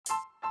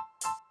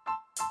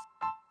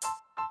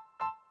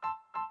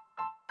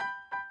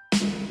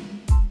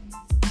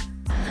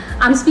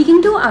I'm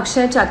speaking to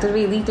Akshay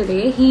Chaturvedi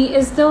today. He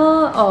is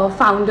the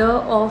founder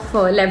of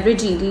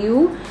Leverage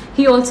EDU.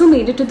 He also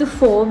made it to the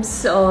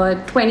Forbes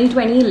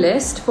 2020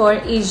 list for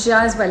Asia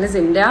as well as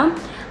India.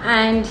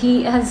 And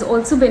he has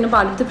also been a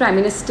part of the Prime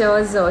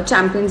Minister's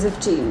Champions of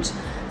Change.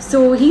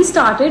 So he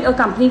started a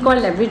company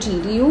called Leverage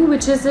EDU,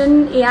 which is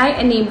an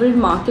AI-enabled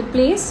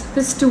marketplace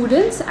for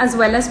students as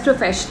well as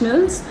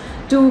professionals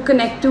to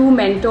connect to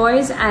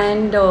mentors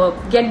and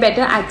get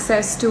better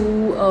access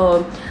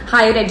to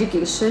higher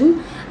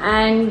education.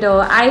 And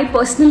I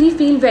personally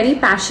feel very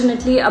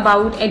passionately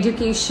about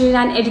education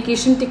and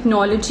education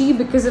technology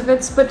because of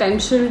its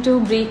potential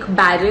to break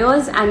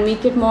barriers and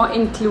make it more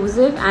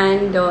inclusive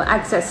and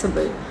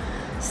accessible.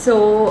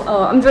 So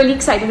I'm really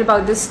excited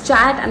about this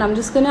chat, and I'm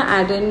just going to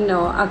add in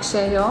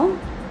Akshay here.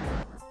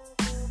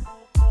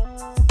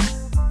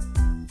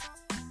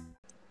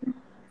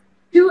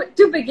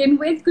 To begin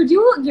with, could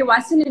you give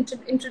us an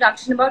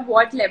introduction about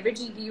what Leverage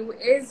EDU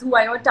is, who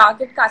are your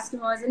target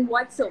customers, and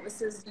what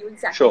services do you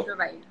exactly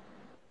provide?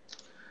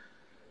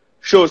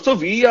 Sure. So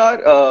we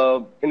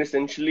are in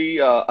essentially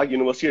a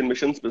university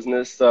admissions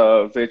business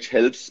which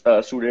helps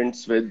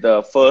students with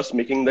first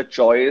making the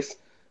choice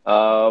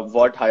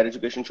what higher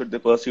education should they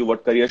pursue,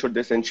 what career should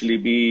they essentially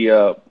be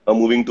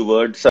moving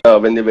towards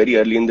when they're very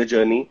early in the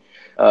journey.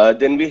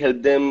 Then we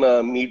help them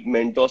meet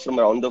mentors from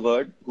around the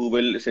world who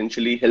will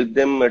essentially help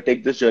them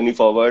take this journey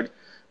forward.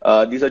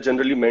 These are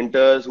generally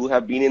mentors who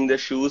have been in their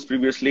shoes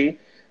previously.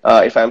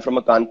 If I'm from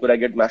a Kanpur, I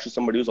get matched to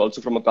somebody who's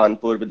also from a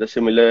Kanpur with a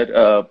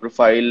similar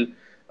profile,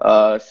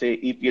 say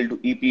EPL to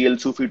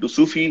EPL, Sufi to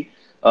Sufi.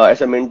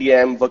 As a mentee,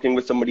 I'm working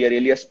with somebody I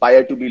really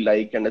aspire to be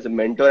like, and as a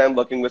mentor, I'm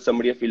working with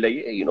somebody I feel like,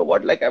 hey, you know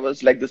what, like I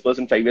was like this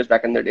person 5 years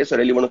back in the day, so I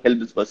really want to help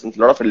this person. It's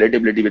a lot of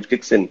relatability which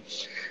kicks in.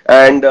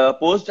 And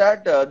post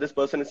that, this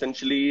person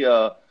essentially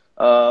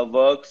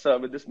works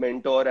with this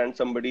mentor and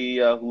somebody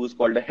who's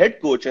called a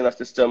head coach in our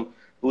system,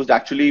 who's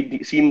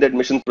actually seen the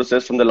admissions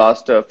process from the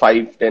last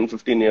 5, 10,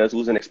 15 years,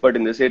 who's an expert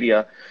in this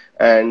area,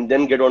 and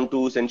then get on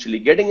to essentially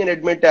getting an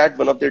admit at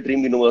one of their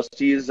dream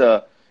universities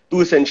to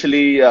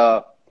essentially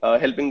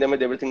helping them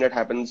with everything that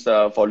happens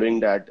following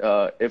that.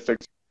 If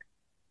it's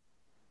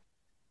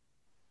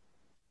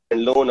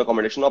loan,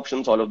 accommodation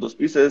options, all of those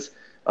pieces.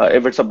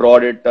 If it's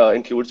abroad, it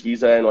includes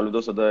visa and all of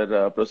those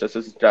other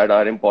processes that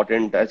are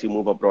important as you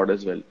move abroad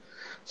as well.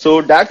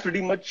 So that's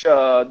pretty much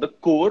the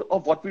core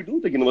of what we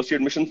do, the university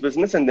admissions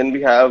business. And then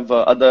we have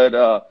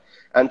other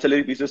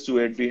ancillary pieces to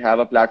it. We have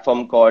a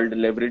platform called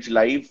Leverage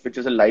Live, which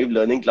is a live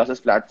learning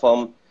classes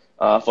platform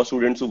for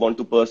students who want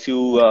to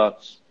pursue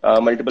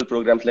multiple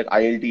programs like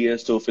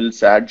IELTS, TOEFL,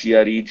 SAT,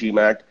 GRE,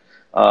 GMAT.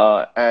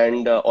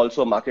 And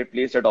also a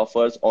marketplace that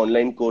offers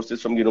online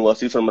courses from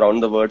universities from around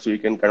the world, so you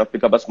can kind of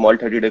pick up a small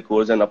 30-day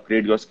course and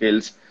upgrade your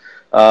skills.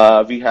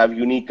 We have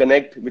Uni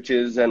Connect, which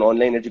is an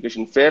online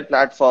education fair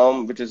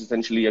platform, which is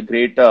essentially a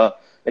great,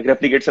 like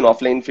replicates an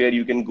offline fair.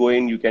 You can go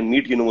in, you can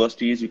meet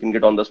universities, you can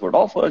get on-the-spot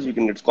offers, you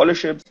can get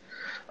scholarships.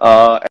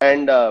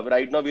 And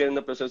right now we are in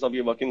the process of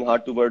working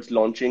hard towards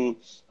launching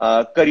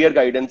career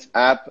guidance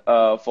app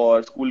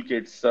for school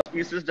kids.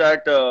 Pieces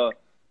that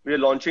we are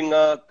launching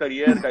a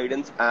career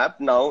guidance app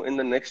now in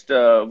the next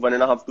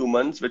 1.5 to 2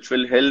 months, which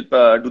will help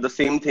do the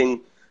same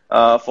thing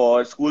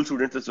for school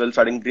students as well,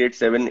 starting grade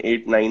 7,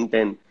 8, 9,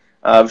 10,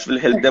 which will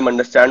help them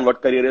understand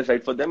what career is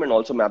right for them and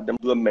also map them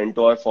to a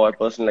mentor for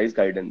personalized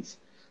guidance.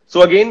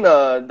 So again,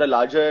 the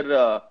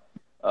larger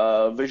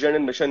vision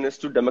and mission is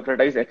to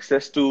democratize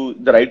access to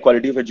the right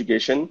quality of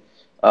education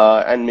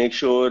and make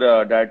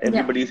sure that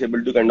everybody is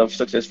able to kind of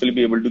successfully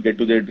be able to get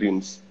to their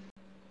dreams.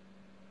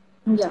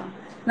 Yeah.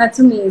 That's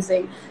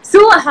amazing.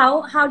 So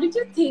how did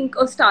you think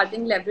of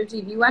starting Leverage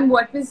EDU, and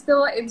what was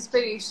the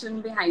inspiration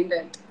behind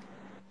it?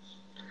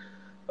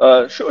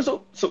 Sure.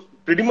 So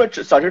pretty much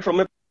started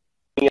from a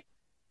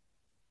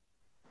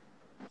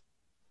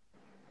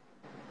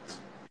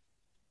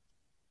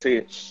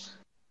say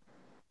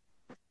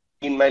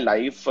in my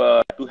life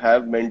to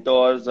have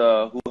mentors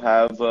who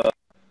have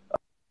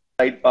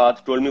right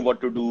path, told me what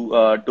to do,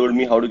 told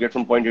me how to get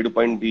from point A to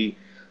point B.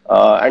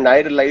 And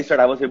I realized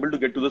that I was able to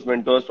get to those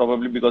mentors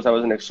probably because I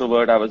was an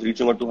extrovert. I was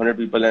reaching out to 100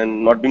 people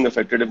and not being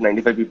affected if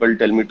 95 people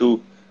tell me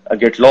to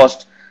get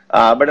lost.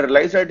 But I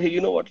realized that, hey,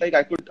 you know what, like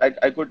I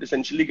could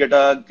essentially get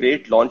a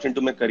great launch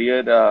into my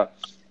career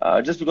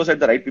just because I had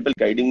the right people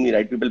guiding me,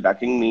 right people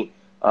backing me.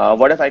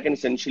 What if I can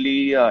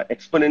essentially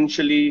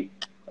exponentially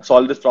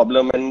solve this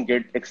problem and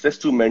get access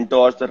to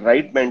mentors, the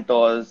right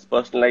mentors,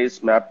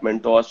 personalized map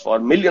mentors for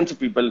millions of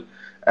people.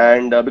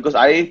 And because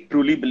I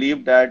truly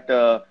believe that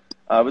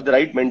with the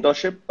right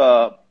mentorship,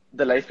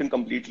 the life can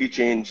completely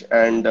change.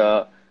 And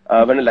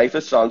when a life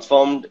is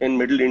transformed in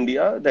Middle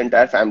India, the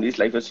entire family's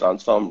life is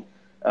transformed.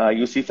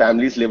 You see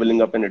families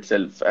leveling up in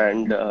itself.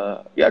 And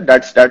yeah,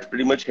 that's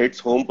pretty much hits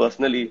home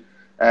personally.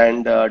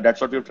 And that's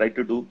what we've tried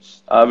to do.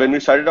 When we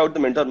started out the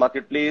mentor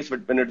marketplace,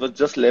 when it was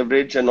just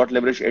Leverage and not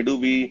Leverage Edu,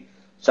 we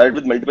started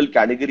with multiple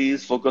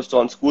categories, focused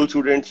on school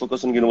students,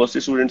 focused on university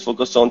students,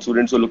 focused on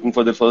students who are looking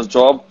for their first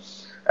job.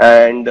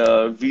 And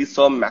we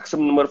saw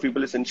maximum number of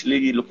people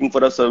essentially looking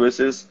for our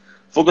services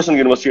focus on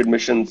university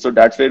admissions. So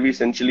that's where we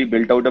essentially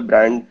built out a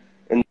brand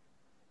in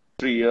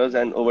 3 years,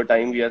 and over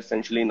time we are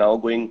essentially now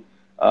going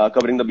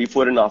covering the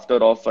before and after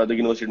of the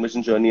university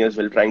admission journey as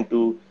well, trying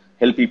to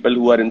help people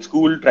who are in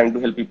school, trying to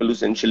help people who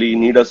essentially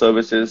need our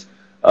services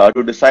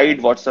to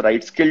decide what's the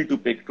right skill to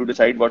pick, to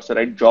decide what's the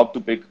right job to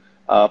pick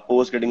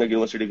post getting a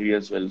university degree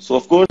as well. So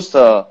of course,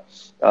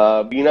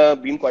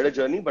 been quite a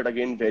journey, but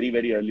again, very,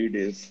 very early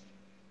days.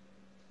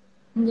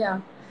 Yeah.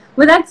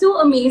 Well, that's so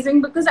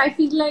amazing, because I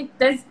feel like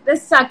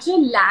there's such a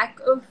lack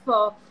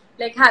of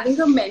like having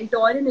a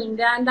mentor in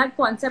India, and that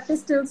concept is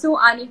still so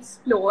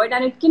unexplored,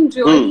 and it can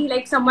really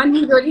like someone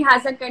who really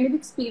has that kind of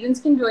experience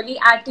can really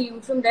add to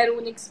you from their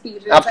own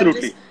experience.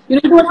 Absolutely. And just,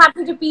 you don't have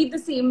to repeat the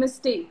same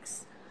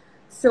mistakes.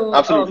 So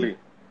absolutely.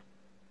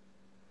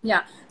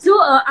 Yeah.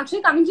 So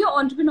actually, coming to your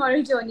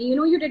entrepreneurial journey,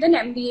 you did an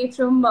MBA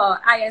from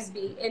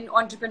ISB in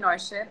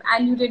entrepreneurship,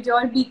 and you did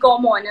your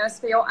BCom honors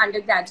for your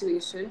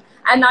undergraduation,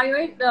 and now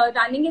you're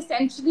running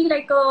essentially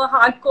like a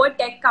hardcore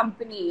tech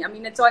company. I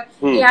mean, it's all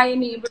AI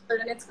enabled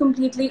and it's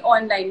completely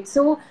online.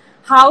 So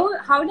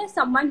how does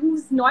someone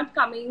who's not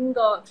coming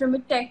from a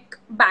tech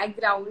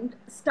background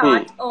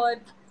start a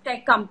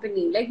tech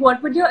company? Like,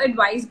 what would your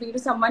advice be to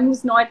someone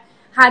who's not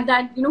had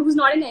that, who's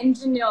not an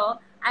engineer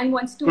and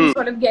wants to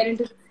sort of get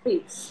into the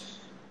space?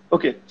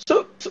 Okay,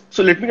 so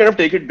let me kind of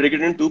break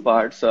it in two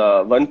parts.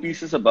 One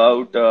piece is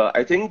about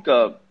I think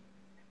the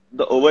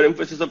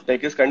overemphasis of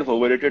tech is kind of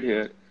overrated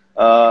here.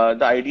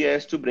 The idea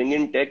is to bring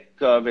in tech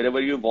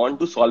wherever you want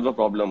to solve a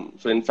problem.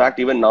 So in fact,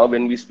 even now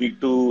when we speak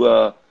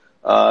to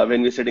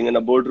when we're sitting in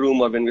a boardroom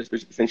or when we're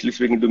essentially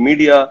speaking to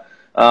media,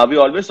 we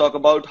always talk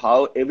about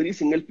how every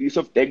single piece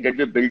of tech that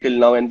we've built till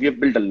now, and we have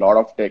built a lot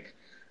of tech.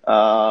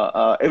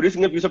 Every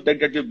single piece of tech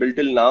that we've built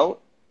till now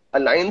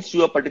aligns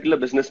to a particular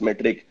business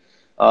metric.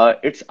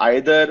 It's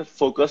either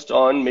focused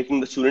on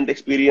making the student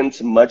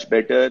experience much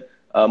better,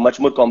 much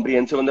more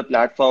comprehensive on the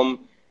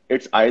platform.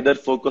 It's either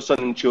focused on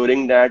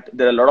ensuring that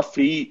there are a lot of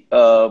free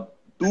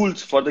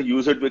tools for the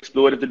user to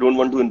explore if they don't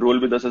want to enroll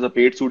with us as a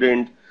paid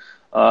student.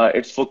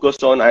 It's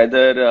focused on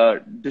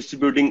either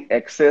distributing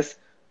access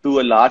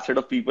to a large set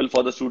of people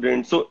for the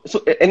student. So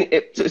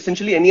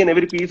essentially any and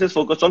every piece is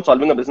focused on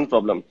solving a business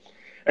problem.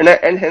 And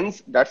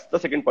hence, that's the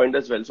second point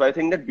as well. So I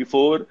think that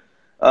before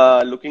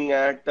looking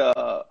at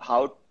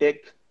how tech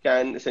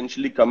can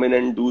essentially come in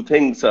and do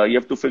things, you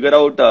have to figure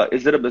out,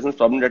 is there a business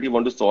problem that you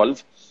want to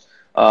solve?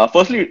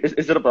 Firstly,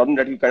 is there a problem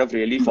that you kind of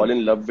really fall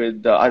in love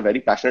with, are very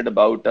passionate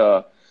about?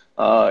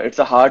 It's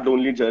a hard,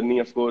 lonely journey,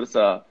 of course.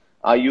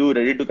 Are you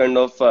ready to kind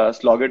of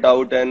slog it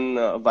out?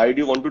 And why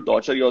do you want to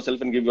torture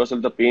yourself and give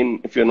yourself the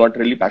pain if you're not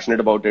really passionate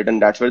about it?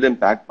 And that's where the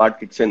impact part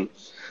kicks in.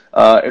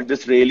 If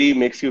this really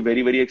makes you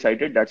very, very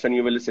excited, that's when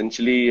you will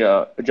essentially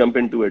jump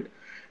into it.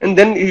 And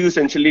then you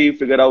essentially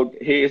figure out,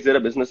 hey, is there a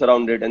business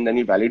around it? And then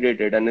you validate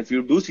it. And if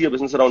you do see a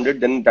business around it,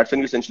 then that's when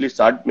you essentially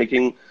start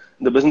making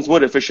the business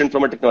more efficient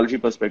from a technology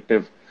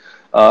perspective.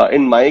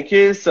 In my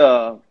case,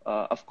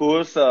 of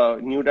course,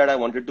 knew that I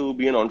wanted to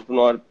be an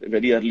entrepreneur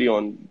very early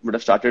on. Would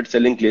have started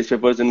selling glaze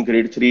papers in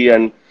grade 3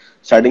 and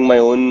starting my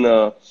own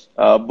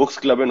books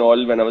club and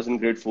all when I was in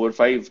grade 4 or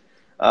 5.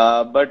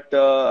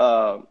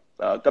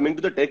 Coming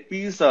to the tech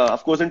piece,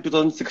 of course, in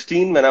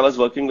 2016, when I was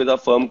working with a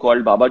firm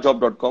called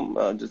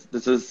babajob.com,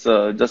 this is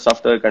just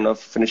after kind of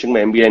finishing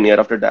my MBA and year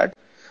after that,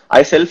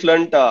 I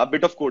self-learned a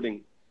bit of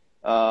coding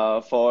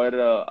for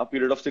a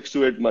period of 6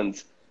 to 8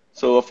 months.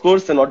 So, of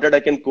course, not that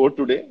I can code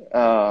today,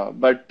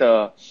 but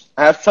I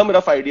have some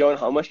rough idea on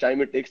how much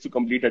time it takes to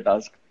complete a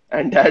task.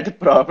 And that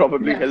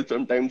probably helps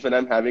sometimes when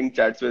I'm having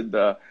chats with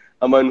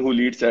Aman, who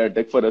leads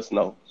tech for us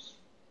now.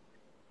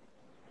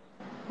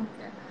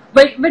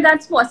 But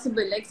that's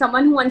possible. Like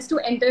someone who wants to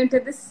enter into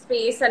this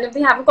space, and if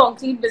they have a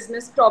concrete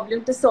business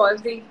problem to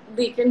solve,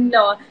 they can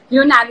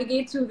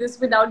navigate through this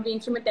without being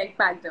from a tech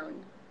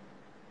background.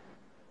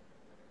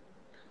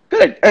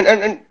 Correct.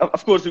 And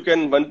of course you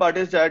can. One part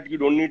is that you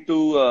don't need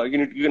to.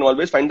 You can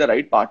always find the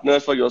right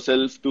partners for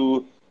yourself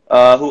to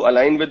who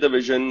align with the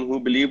vision, who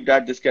believe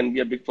that this can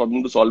be a big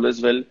problem to solve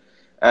as well.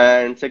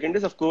 And second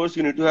is, of course,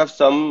 you need to have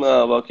some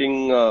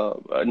working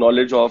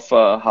knowledge of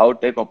how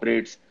tech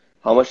operates,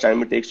 how much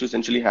time it takes to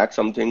essentially hack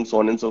something, so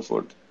on and so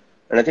forth.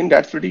 And I think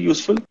that's pretty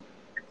useful.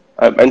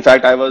 In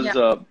fact, I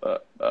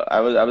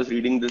was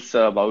reading this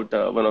about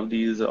one of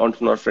these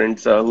entrepreneur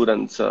friends who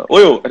runs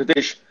Oyo,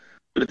 Ritesh.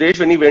 Ritesh,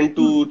 when he went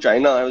to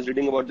China, I was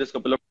reading about this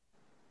couple of.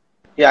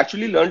 He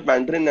actually learned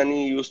Mandarin, and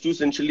he used to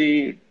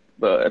essentially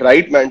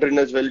write Mandarin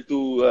as well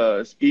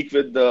to speak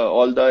with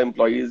all the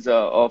employees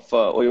of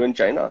Oyo in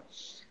China.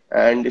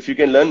 And if you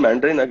can learn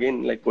Mandarin,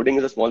 again, like coding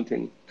is a small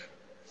thing.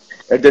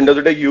 At the end of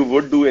the day, you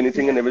would do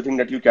anything and everything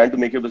that you can to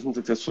make your business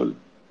successful.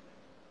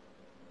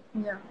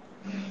 Yeah.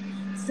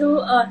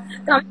 So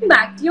coming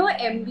back to your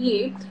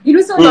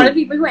MBA, so a lot of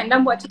people who end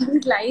up watching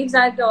these lives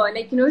are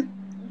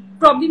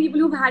probably people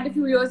who've had a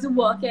few years of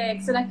work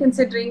ex and are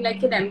considering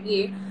like an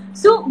MBA.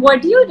 So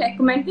what do you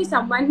recommend to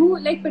someone who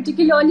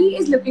particularly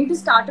is looking to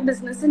start a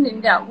business in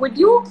India? Would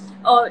you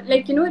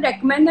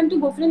recommend them to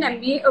go for an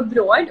MBA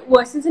abroad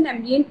versus an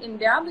MBA in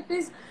India?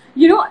 Because,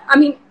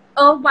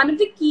 one of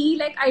the key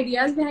like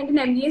ideas behind an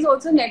MBA is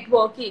also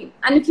networking.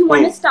 And if you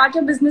want to Hmm. start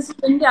a business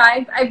in India,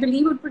 I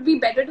believe it would be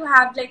better to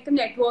have like a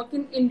network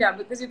in India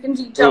because you can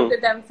reach out Hmm.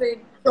 to them for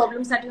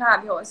problems that you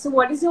have here. So,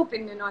 what is your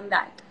opinion on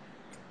that?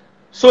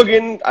 So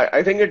again,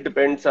 I think it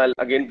depends. I'll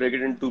again break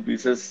it into two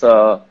pieces.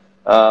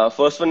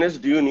 First one is,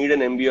 do you need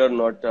an MBA or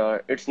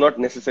not? It's not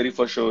necessary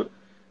for sure.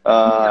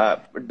 Yeah.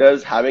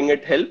 Does having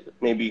it help?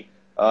 Maybe.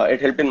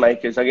 It helped in my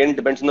case. Again, it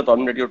depends on the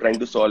problem that you're trying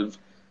to solve.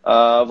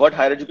 What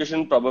higher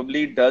education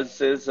probably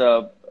does is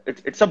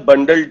it's a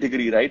bundled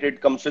degree, right? It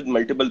comes with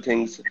multiple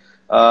things.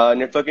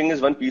 Networking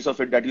is one piece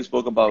of it that you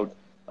spoke about.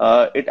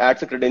 It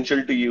adds a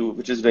credential to you,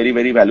 which is very,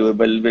 very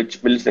valuable,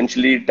 which will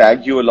essentially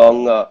tag you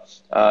along.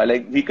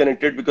 Like we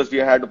connected because we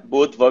had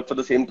both worked for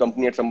the same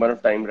company at some point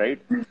of time, right?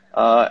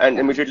 And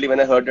Yeah. immediately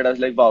when I heard that, I was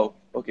like, wow,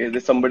 okay,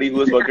 there's somebody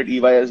who has worked at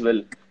EY as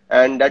well.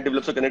 And that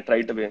develops a connect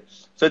right away.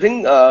 So I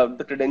think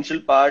the credential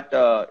part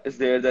is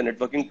there, the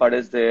networking part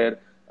is there,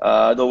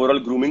 the overall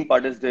grooming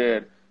part is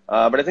there.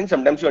 But I think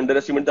sometimes you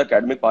underestimate the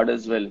academic part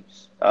as well.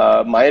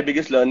 My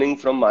biggest learning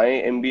from my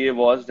MBA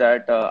was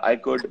that I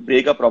could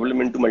break a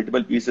problem into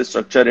multiple pieces,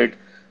 structure it,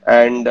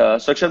 and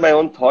structure my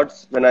own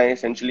thoughts when I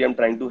essentially am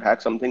trying to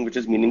hack something which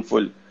is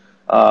meaningful.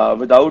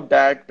 Without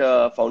that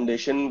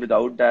foundation,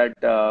 without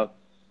that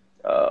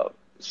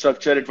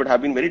structure, it would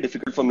have been very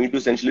difficult for me to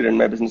essentially run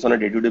my business on a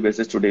day-to-day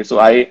basis today. So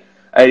I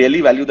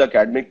really value the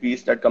academic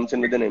piece that comes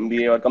in with an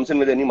MBA or comes in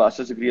with any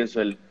master's degree as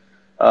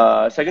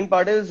well. Second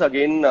part is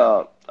again,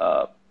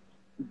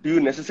 do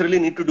you necessarily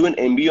need to do an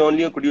MBA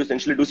only, or could you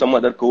essentially do some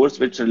other course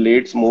which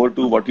relates more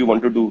to what you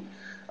want to do?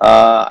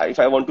 If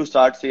I want to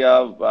start, say,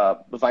 a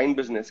wine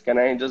business, can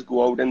I just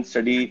go out and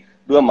study,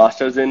 do a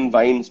master's in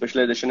wine,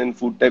 specialization in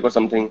food tech or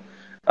something?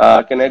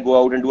 Can I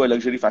go out and do a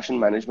luxury fashion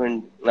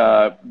management?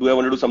 Do I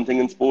want to do something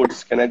in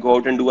sports? Can I go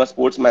out and do a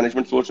sports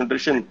management, sports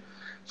nutrition?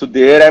 So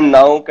there I'm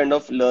now kind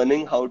of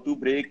learning how to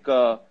break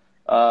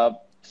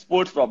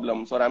sports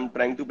problems, or I'm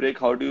trying to break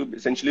how do you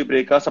essentially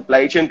break a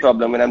supply chain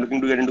problem when I'm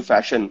looking to get into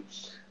fashion.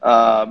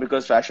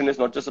 Because fashion is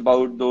not just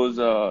about those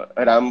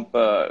ramp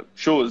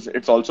shows.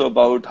 It's also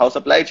about how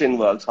supply chain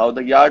works, how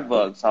the yard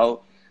works,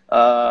 how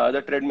how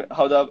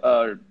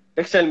the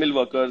textile mill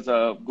workers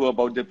go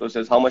about their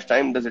process, how much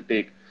time does it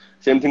take.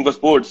 Same thing for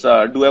sports.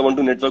 Do I want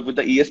to network with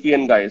the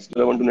ESPN guys?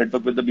 Do I want to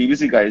network with the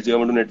BBC guys? Do I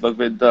want to network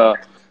with the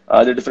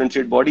different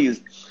state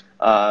bodies?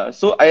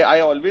 So I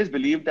always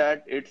believe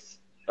that it's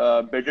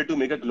better to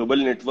make a global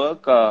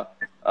network. Uh,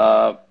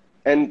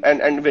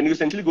 and when you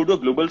essentially go to a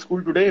global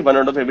school today, one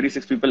out of every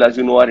six people, as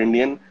you know, are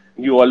Indian.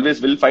 You always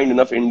will find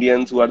enough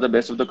Indians who are the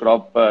best of the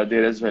crop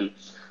there as well.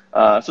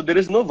 So there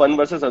is no one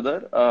versus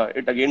other.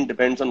 It again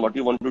depends on what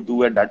you want to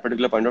do at that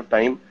particular point of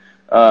time.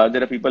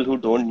 There are people who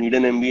don't need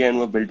an MBA and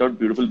who have built out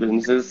beautiful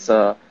businesses.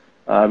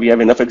 We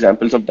have enough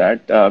examples of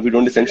that. We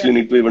don't Yeah. essentially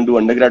need to even do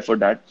undergrad for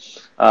that.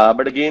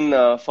 But again,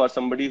 for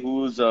somebody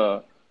who's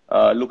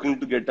looking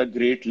to get a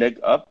great leg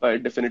up,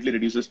 it definitely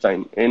reduces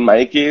time. In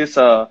my case,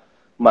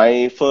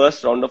 my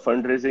first round of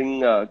fundraising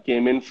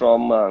came in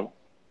from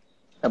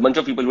a bunch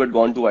of people who had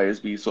gone to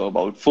ISB. So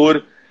about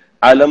four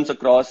alums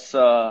across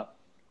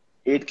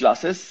eight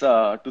classes,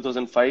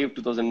 2005,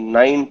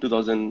 2009,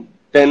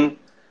 2010,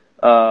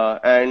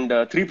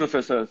 and three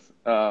professors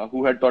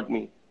who had taught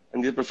me.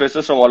 And these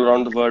professors from all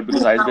around the world,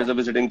 because ISB Wow. is a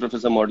visiting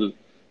professor model.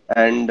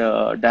 And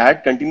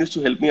that continues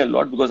to help me a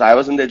lot because I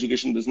was in the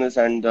education business,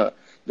 and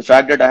the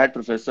fact that I had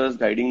professors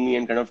guiding me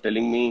and kind of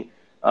telling me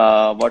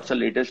what's the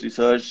latest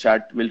research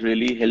that will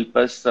really help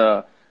us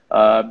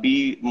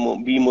be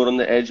more on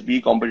the edge, be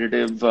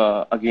competitive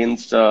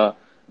against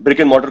brick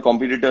and mortar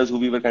competitors who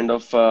we were kind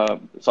of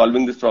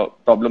solving this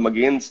problem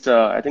against.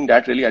 I think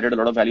that really added a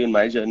lot of value in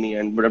my journey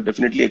and would have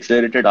definitely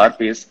accelerated our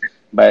pace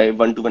by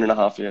 1 to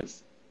 1.5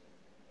 years.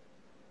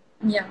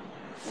 Yeah.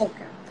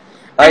 Okay.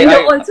 I, And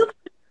I, also,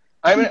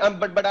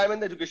 but I'm in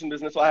the education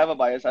business, so I have a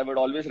bias. I would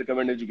always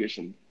recommend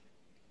education.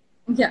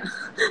 yeah.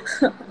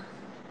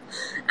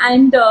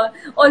 And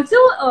also,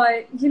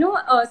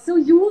 so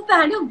you've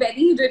had a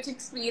very rich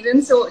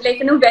experience. So,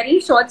 like in a very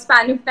short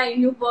span of time,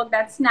 you've worked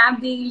at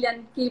Snapdeal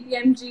and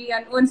KPMG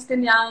and Ernst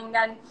and Young,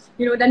 and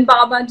then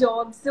Baba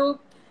Jobs. So,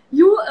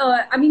 you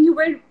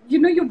were,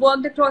 you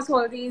worked across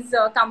all these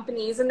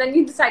companies, and then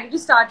you decided to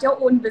start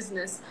your own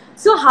business.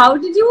 So, how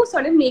did you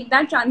sort of make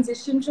that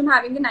transition from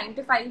having a 9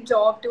 to 5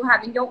 job to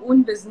having your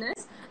own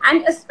business?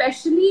 And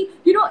especially,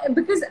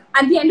 because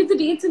at the end of the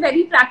day, it's a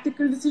very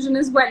practical decision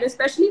as well,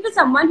 especially for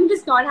someone who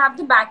does not have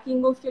the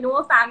backing of,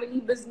 a family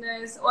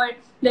business or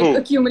like Hmm.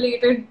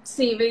 accumulated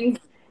savings.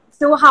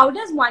 So, how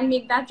does one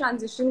make that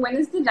transition? When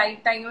is the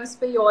right time, as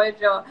per your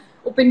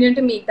opinion,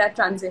 to make that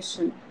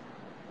transition?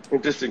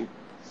 Interesting.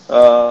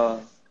 Uh,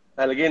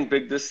 I'll again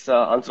break this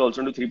answer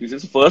also into three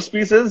pieces. First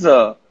piece is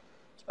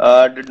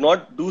did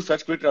not do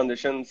such quick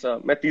transitions.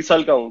 मैं 30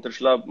 साल का हूँ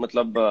त्रिशला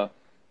मतलब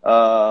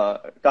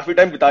काफी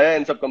time बिताया है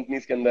इन सब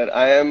companies के अंदर.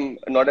 I am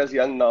not as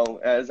young now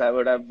as I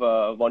would have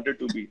wanted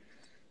to be.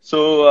 So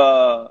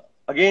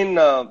again,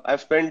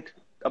 I've spent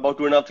about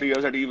 2.5 3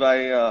 years at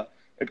EY.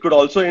 it could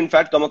also, in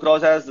fact, come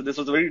across as this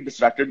was a very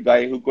distracted guy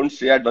who couldn't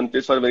stay at one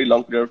place for a very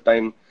long period of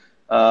time.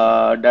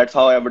 That's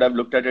how I would have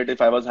looked at it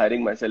if I was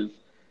hiring myself.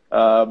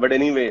 But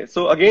anyway,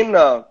 so again,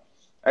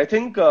 I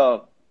think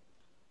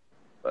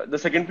the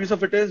second piece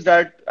of it is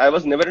that I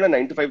was never in a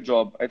 9 to 5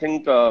 job. I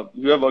think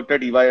you have worked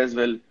at EY as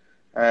well.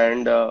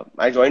 And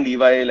I joined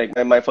EY, like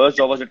my first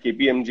job was at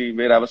KPMG,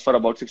 where I was for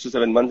about 6 to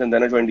 7 months, and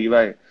then I joined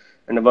EY,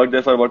 and I worked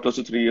there for about close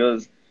to 3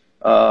 years.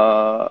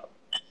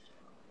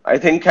 I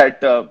think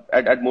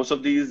at most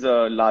of these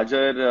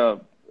larger,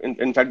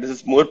 in fact, this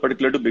is more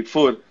particular to Big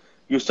Four.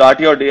 You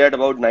start your day at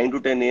about 9 to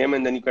 10 a.m.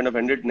 and then you kind of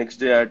end it next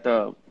day at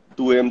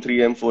 2 a.m.,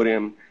 3 a.m., 4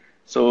 a.m.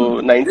 So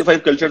 9 to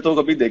 5 culture तो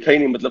कभी देखा ही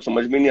नहीं, मतलब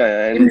समझ में नहीं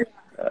आया. And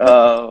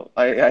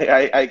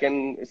I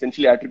can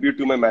essentially attribute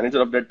to my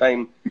manager of that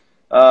time.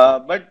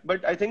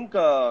 But I think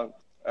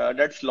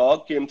that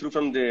slog came through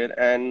from there,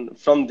 and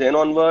from then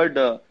onward,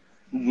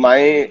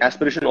 my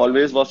aspiration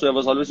always was, so I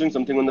was always doing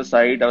something on the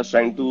side. I was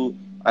trying to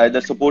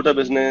either support a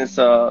business,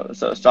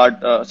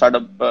 start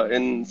up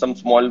in some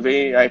small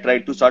way. I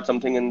tried to start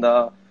something in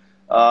the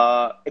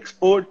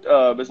export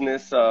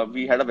business.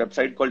 We had a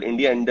website called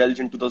India Indulge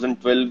in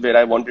 2012, where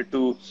I wanted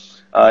to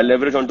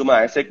leverage onto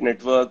my ISEC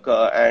network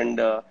and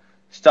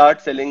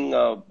start selling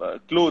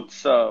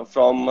clothes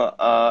from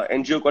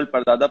NGO called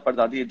Pardada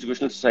Pardadi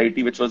Educational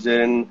Society, which was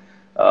there in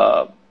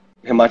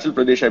Himachal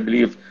Pradesh, I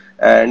believe.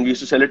 And we used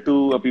to sell it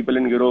to people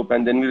in Europe.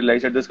 And then we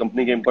realized that this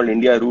company came called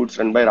India Roots,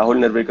 run by Rahul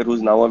Narvekar,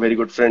 who's now a very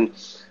good friend.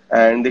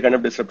 And they kind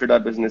of disrupted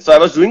our business. So I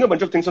was doing a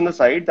bunch of things on the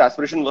side. The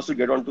aspiration was to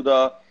get onto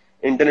the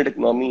internet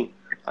economy.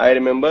 I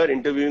remember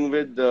interviewing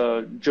with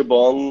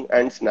Jabong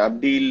and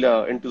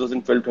Snapdeal in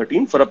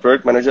 2012-13 for a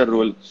product manager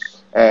role.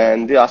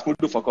 And they asked me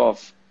to fuck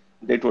off.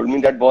 They told me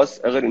that, boss,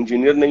 अगर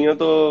engineer नहीं हो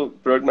तो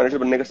product manager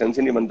बनने का sense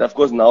ही नहीं बनता. Of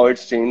course, now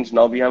it's changed.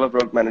 Now we have a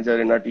product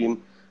manager in our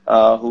team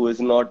who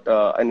is not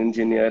an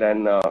engineer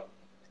and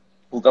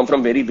who come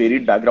from very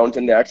varied backgrounds,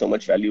 and they add so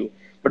much value.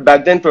 But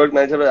back then, product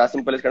manager was as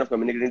simple as kind of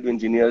communicating to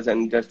engineers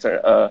and just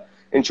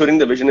ensuring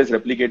the vision is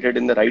replicated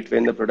in the right way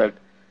in the product.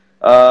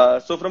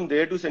 So from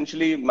there to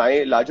essentially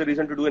my larger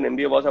reason to do an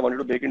MBA was I wanted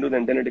to break into the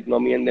internet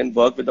economy and then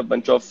work with a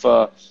bunch of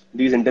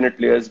these internet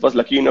players. Was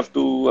lucky enough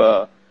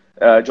to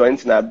join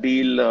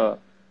Snapdeal.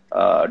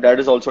 That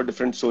is also a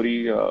different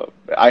story.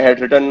 I had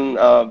written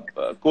a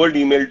cold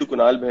email to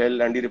Kunal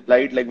Bahel and he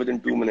replied like within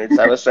 2 minutes.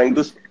 I was trying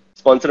to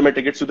sponsor my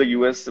tickets to the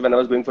US when I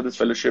was going for this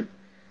fellowship.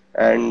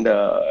 And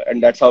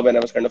that's how, when I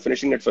was kind of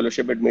finishing that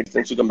fellowship, it made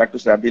sense to come back to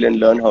Snapdeal and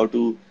learn how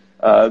to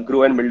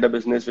grow and build a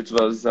business which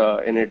was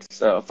in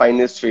its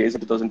finest phase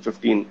in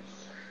 2015.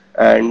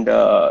 And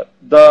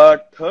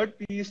the third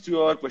piece to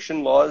your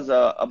question was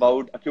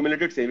about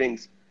accumulated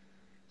savings.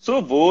 So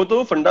वो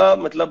तो फंडा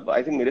मतलब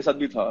I think मेरे साथ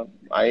भी था.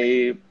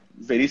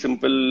 Very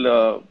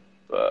simple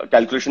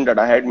calculation that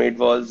I had made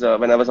was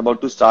when I was about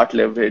to start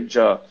leverage,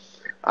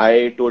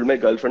 I told my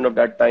girlfriend of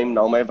that time,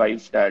 now my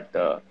wife, that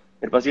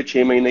मेरे पास ये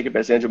 6 महीने के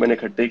पैसे हैं जो मैंने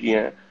इकट्ठे किए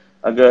हैं.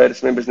 अगर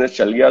इसमें बिजनेस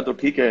चल गया तो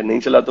ठीक है, नहीं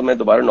चला तो मैं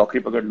दोबारा नौकरी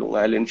पकड़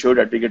लूंगा. I'll ensure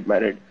that we get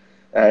married.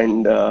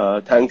 And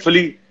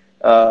thankfully,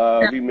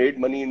 we made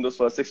money in those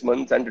first 6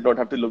 months and did not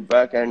have to look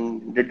back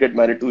and did get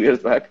married 2 years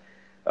back.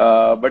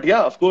 But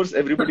yeah, of course,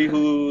 everybody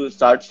who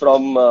starts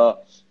from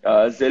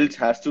Zilch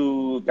has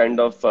to kind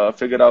of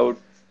figure out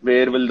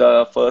where will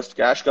the first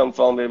cash come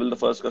from, where will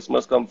the first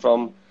customers come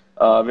from,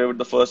 where would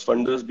the first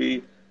funders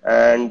be.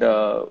 And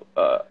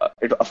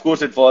of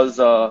course, it was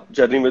a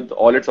journey with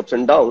all its ups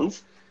and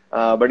downs.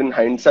 But in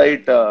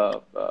hindsight,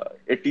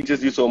 it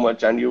teaches you so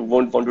much and you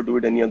won't want to do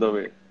it any other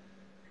way.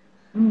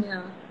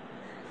 Yeah,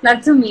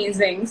 that's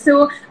amazing.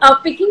 So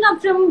picking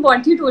up from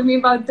what you told me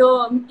about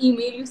the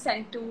email you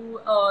sent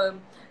to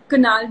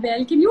Kunal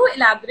Bahel, can you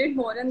elaborate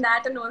more on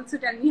that and also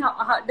tell me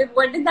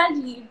what did that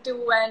lead to,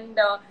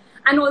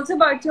 and also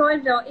about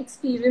your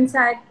experience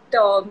at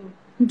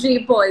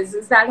Drapers?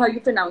 Is that how you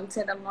pronounce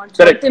it? I'm not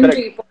sure. Correct, Tim correct.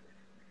 Draper.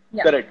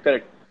 Yeah.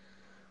 Correct.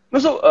 No,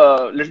 so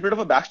a little bit of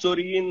a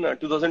backstory. In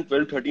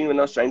 2012-13, when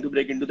I was trying to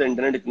break into the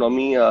internet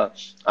economy,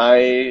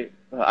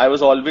 I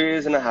was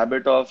always in a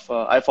habit of,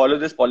 I follow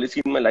this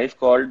policy in my life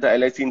called the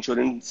LIC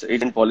insurance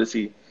agent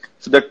policy.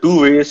 So there are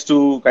 2 ways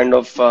to kind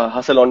of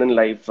hustle on in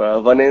life.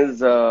 One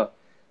is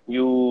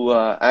you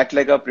act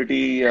like a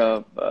pretty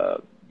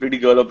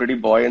girl or pretty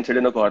boy and sit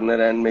in a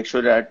corner and make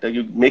sure that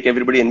you make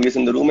everybody envious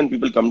in the room and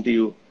people come to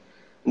you.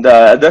 The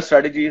other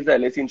strategy is the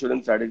LIC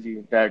insurance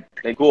strategy, that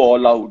like go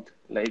all out,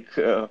 like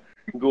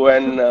go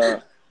and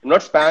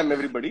not spam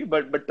everybody,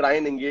 but try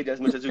and engage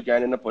as much as you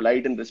can in a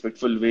polite and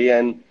respectful way,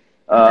 and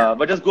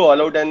but just go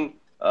all out. And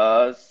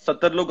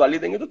 70 लोग गाली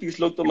देंगे तो 30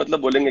 लोग तो मतलब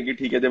बोलेंगे कि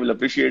ठीक है, they will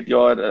appreciate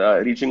your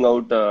reaching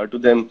out to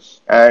them,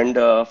 and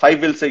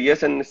 5 will say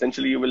yes, and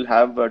essentially you will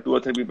have 2 or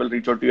 3 people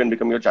reach out to you and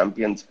become your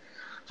champions.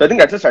 So I think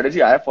that's a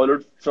strategy I have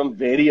followed from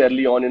very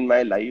early on in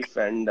my life.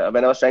 And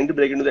when I was trying to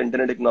break into the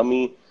internet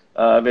economy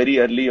very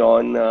early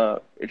on,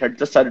 it had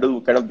just started to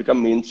kind of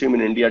become mainstream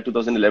in India.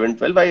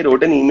 2011-12, I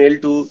wrote an email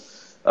to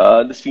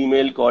this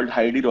female called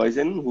Heidi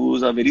Roizen,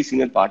 who's a very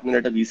senior partner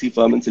at a VC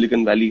firm in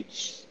Silicon Valley.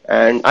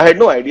 And I had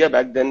no idea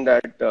back then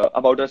that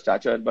about her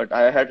stature, but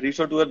I had reached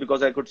out to her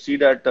because I could see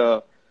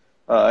that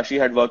she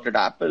had worked at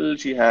Apple,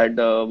 she had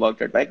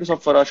worked at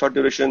Microsoft for a short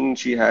duration,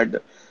 she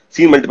had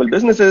seen multiple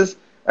businesses,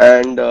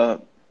 and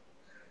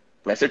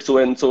I said so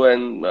and so,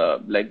 and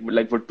like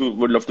would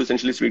love to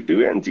essentially speak to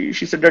you. And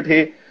she said that,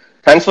 hey,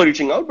 thanks for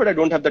reaching out, but I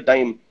don't have the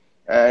time.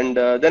 And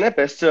then I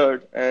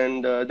pestered,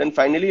 and then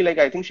finally, like,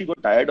 I think she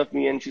got tired of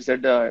me, and she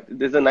said,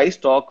 there's a nice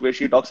talk where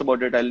she talks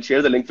about it. I'll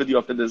share the link with you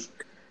after this.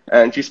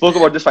 And she spoke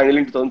about this finally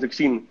in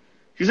 2016.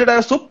 She said, I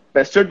was so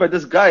pestered by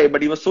this guy,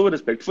 but he was so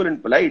respectful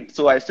and polite.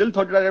 So I still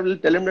thought that I will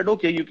tell him that,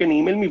 okay, you can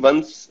email me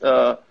once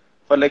for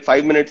like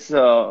 5 minutes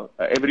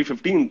every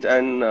 15th.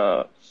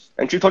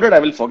 And she thought that I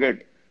will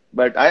forget.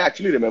 But I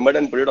actually remembered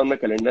and put it on my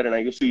calendar, and I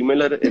used to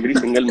email her every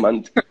single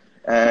month.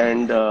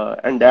 And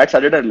that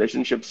started a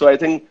relationship. So I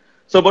think,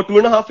 so about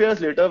 2.5 years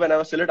later, when I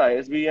was still at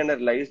ISB, and I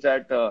realized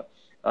that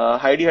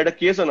Heidi had a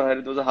case on her.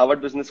 It was a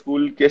Harvard Business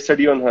School case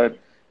study on her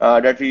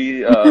that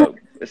we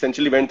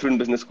essentially went through in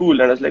business school.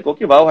 And I was like,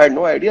 okay, wow, I had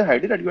no idea,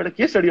 Heidi, that you had a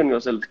case study on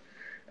yourself.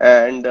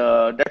 And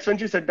that's when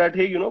she said that,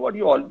 hey, you know what,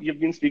 you've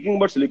been speaking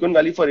about Silicon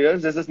Valley for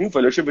years. There's this new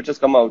fellowship which has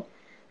come out.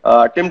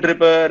 Tim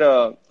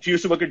Draper, she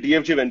used to work at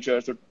DFG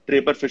Ventures, so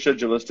Draper, Fisher,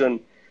 Jeveston.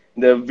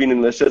 They've been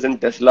investors in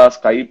Tesla,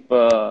 Skype,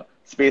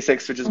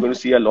 SpaceX, which is going to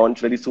see a launch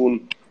very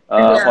soon,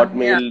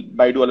 Hotmail,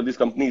 Baidu, all of these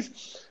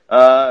companies.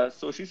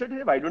 So she said,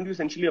 hey, why don't you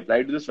essentially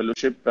apply to this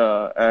fellowship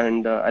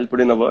and I'll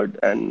put in a word.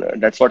 And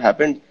that's what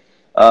happened.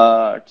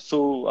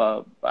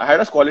 So I had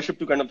a scholarship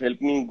to kind of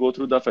help me go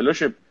through the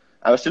fellowship.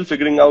 I was still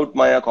figuring out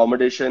my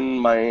accommodation,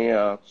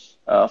 my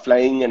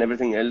flying and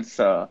everything else,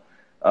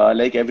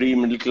 like every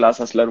middle class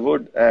hustler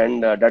would.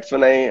 And that's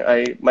when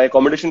my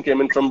accommodation came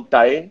in from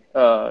TIE.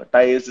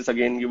 TIE is this,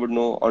 again, you would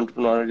know,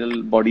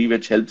 entrepreneurial body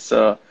which helps,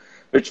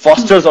 which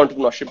fosters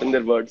entrepreneurship in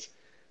their words.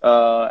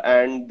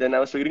 And then I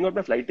was figuring out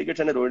my flight tickets,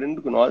 and I wrote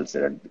into Kunal,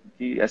 said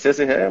कि ऐसे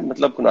ऐसे है,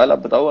 मतलब कुणाल आप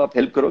बताओ, आप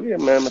help करोगे,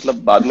 मैं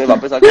मतलब बाद में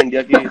वापस आके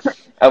इंडिया की,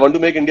 I want to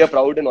make India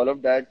proud and all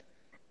of that.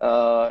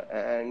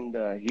 And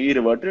he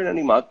reverted and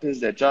he marked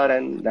his HR,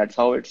 and that's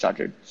how it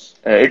started.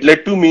 It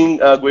led to me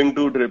going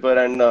to Draper,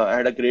 and I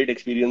had a great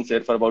experience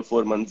there for about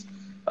 4 months.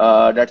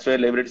 That's where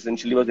Leverage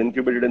essentially was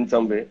incubated in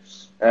some way.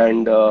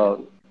 And I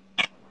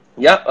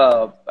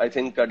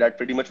think that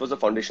pretty much was the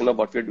foundation of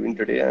what we're doing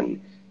today. And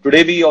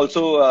today we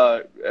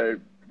also,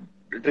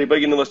 Draper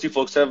University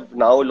folks have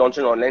now launched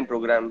an online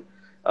program.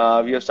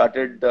 We have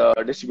started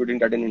distributing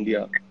that in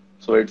India.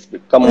 So it's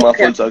become a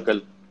full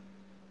circle.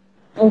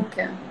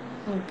 Okay.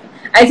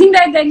 I think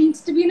that there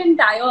needs to be an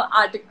entire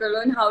article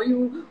on how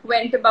you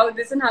went about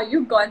this and how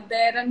you got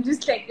there, and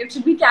just like it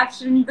should be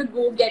captured in the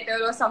Go Getter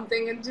or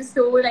something. It's just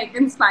so like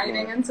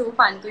inspiring and so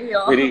fun to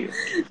hear.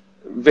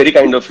 Very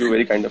kind of you,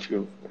 very kind of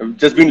you. I've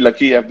just been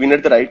lucky. I've been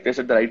at the right place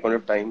at the right point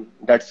of time.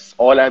 That's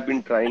all I've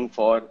been trying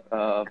for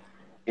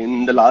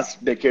in the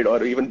last decade,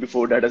 or even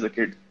before that as a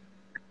kid.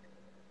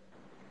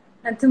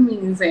 That's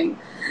amazing.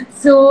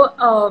 So,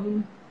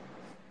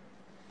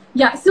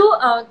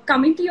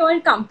 coming to your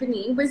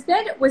company, was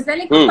there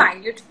like a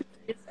pilot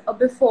phase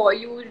before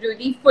you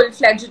really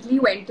full-fledgedly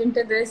went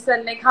into this,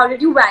 and like how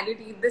did you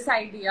validate this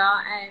idea,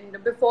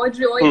 and before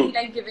really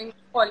like giving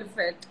all of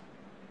it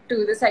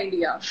to this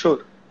idea?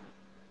 Sure.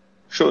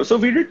 So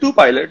we did 2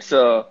 pilots.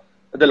 The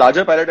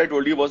larger pilot I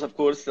told you was, of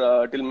course,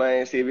 till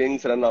my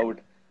savings run out.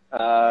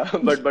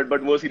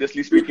 But more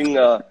seriously speaking,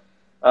 2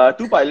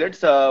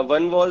 pilots.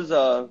 One was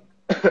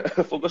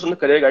focused on the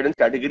career guidance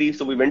category.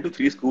 So we went to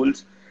 3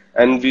 schools,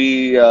 and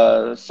we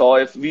saw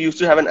if we used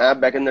to have an app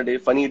back in the day.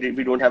 Funny,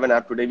 we don't have an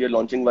app today. We are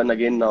launching one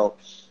again now.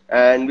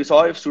 And we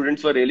saw if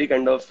students were really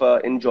kind of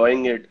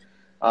enjoying it.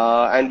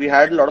 And we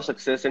had a lot of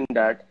success in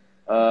that.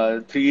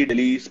 3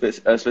 Delhi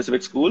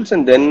specific schools.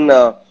 And then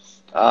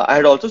I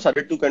had also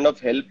started to kind of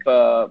help,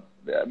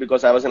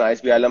 because I was an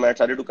ISB alum, I had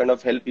started to kind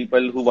of help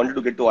people who wanted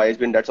to get to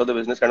ISB, and that's how the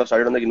business kind of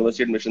started on the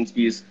university admissions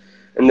piece.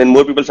 And then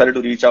more people started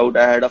to reach out.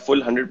 I had a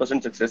full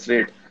 100% success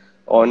rate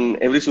on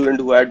every student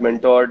who I had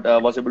mentored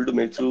was able to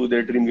make through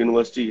their dream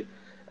university.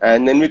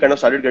 And then we kind of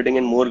started getting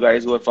in more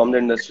guys who were from the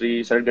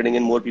industry, started getting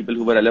in more people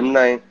who were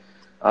alumni.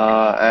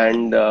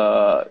 And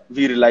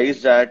we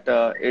realized that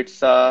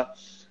it's a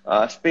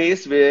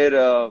space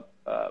where,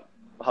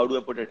 how do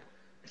I put it?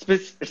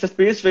 It's a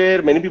space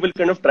where many people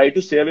kind of try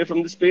to stay away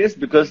from the space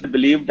because they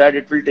believe that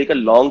it will take a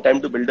long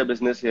time to build a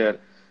business here.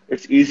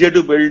 It's easier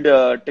to build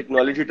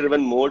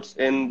technology-driven modes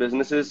in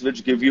businesses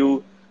which give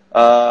you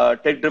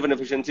tech-driven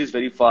efficiencies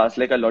very fast,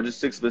 like a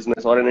logistics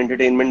business or an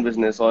entertainment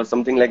business or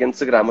something like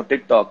Instagram or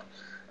TikTok,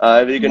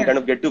 where you can kind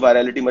of get to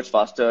virality much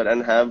faster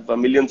and have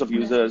millions of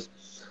users.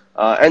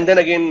 And then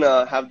again,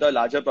 have the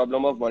larger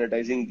problem of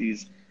monetizing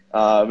these,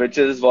 which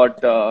is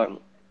what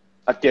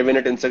a Kevin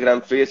at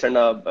Instagram faced and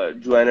a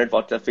Joanne at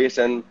WhatsApp faced,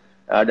 and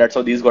that's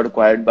how these got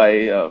acquired by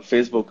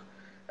Facebook.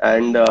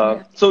 And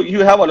so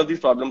you have all of these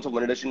problems of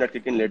monetization that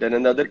kick in later.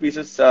 And the other piece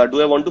is,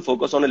 do I want to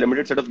focus on a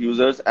limited set of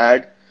users,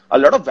 add a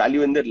lot of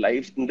value in their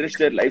lives, enrich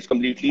their lives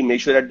completely, make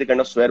sure that they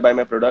kind of swear by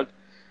my product?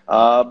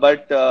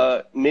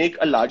 but make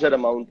a larger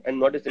amount and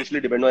not essentially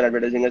depend on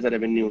advertising as a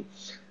revenue.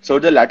 So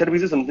the latter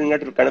piece is something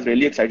that kind of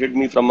really excited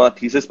me from a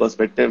thesis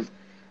perspective,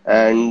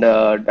 and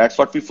that's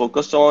what we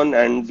focused on.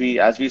 And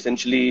as we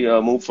essentially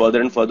move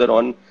further and further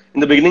on, in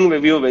the beginning,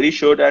 we were very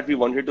sure that we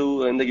wanted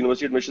to, in the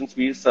university admissions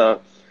piece,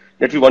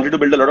 that we wanted to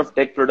build a lot of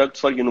tech products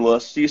for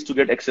universities to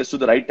get access to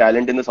the right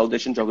talent in the South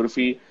Asian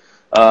geography.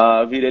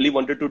 We really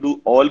wanted to do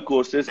all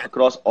courses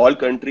across all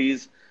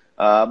countries,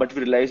 but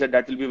we realized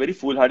that will be a very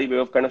foolhardy way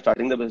of kind of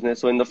starting the business.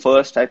 So in the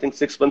first, I think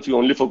 6 months, we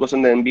only focused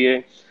on the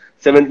MBA.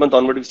 7th month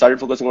onward, we started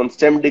focusing on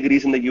STEM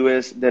degrees in the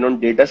US, then on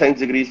data science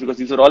degrees, because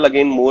these are all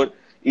again more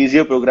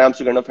easier programs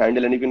to kind of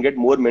handle, and you can get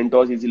more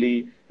mentors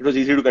easily. It was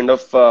easy to kind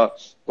of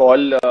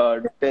call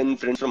 10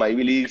 friends from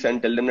Ivy Leagues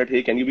and tell them that,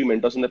 hey, can you be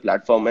mentors on the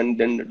platform, and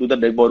then do the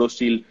beg borrow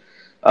steal,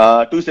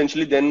 to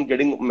essentially then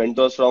getting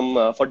mentors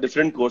from for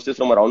different courses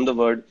from around the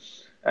world.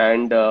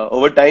 And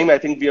over time, I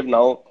think we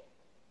now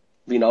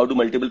do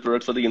multiple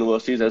products for the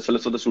universities as well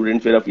as for the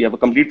students, where we have a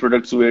complete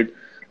product suite.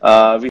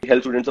 We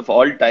help students of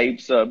all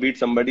types, be it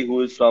somebody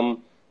who is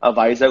from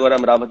Vizag or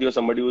Amravati, or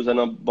somebody who's in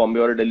a Bombay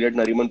or a Delhi at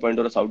Nariman Point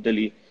or a South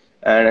Delhi.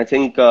 And I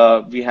think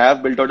we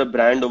have built out a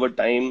brand over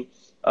time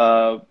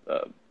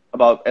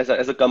about as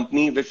a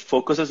company which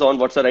focuses on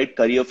what's the right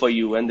career for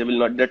you, and they will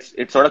not.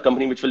 It's not a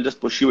company which will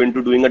just push you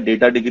into doing a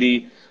data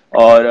degree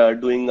or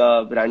doing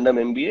a random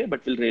MBA,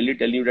 but will really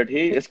tell you that,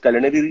 hey, is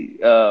culinary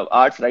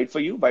arts right for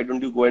you? Why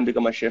don't you go and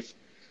become a chef?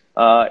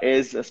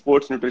 Is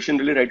sports nutrition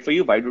really right for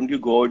you? Why don't you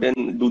go out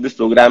and do this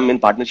program in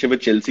partnership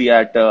with Chelsea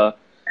at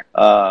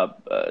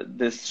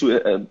this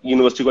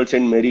university called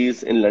St.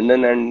 Mary's in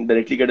London, and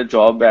directly get a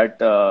job at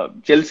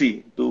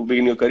Chelsea to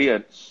begin your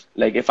career?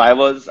 Like if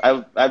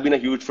I've been a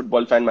huge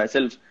football fan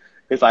myself.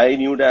 If I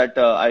knew that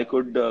I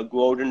could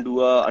go out and do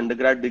a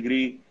undergrad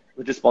degree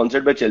which is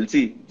sponsored by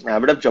Chelsea, I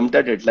would have jumped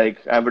at it.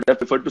 Like I would have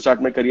preferred to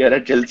start my career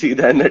at Chelsea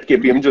than at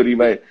KPM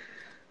Jorima.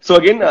 So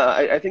again,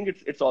 I think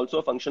it's also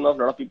a function of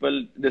a lot of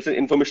people. There's an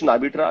information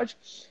arbitrage,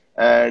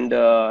 and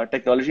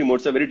technology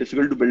modes are very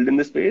difficult to build in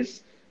this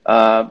space,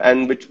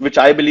 and which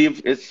I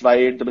believe is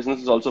why the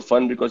business is also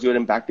fun, because you're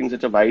impacting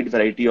such a wide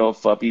variety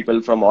of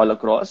people from all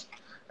across,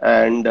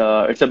 and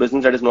it's a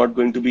business that is not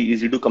going to be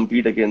easy to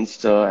compete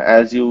against,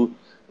 as you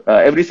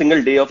every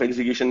single day of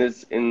execution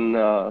is in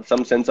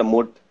some sense a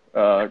moat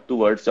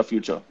towards the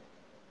future.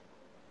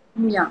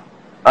 Yeah.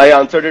 I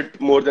answered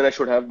it more than I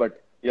should have,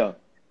 but yeah.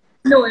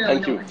 No.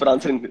 Thank you for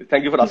answering.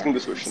 Thank you for asking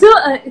this question. So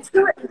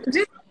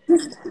just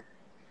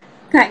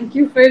thank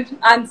you for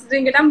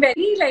answering it. I'm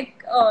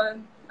like,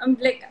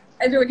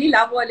 I really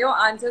love all your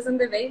answers, and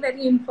they're very,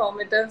 very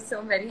informative. So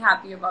I'm very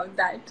happy about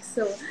that.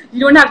 So you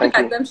don't have to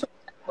cut them short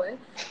at all.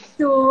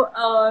 So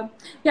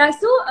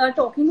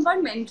talking about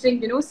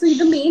mentoring, so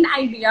the main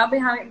idea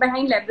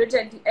behind Leverage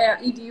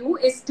EDU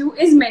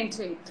is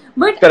mentoring.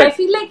 But Correct. I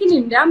feel like in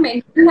India,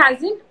 mentoring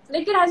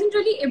hasn't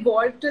really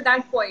evolved to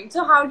that point.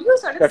 So how do you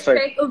sort of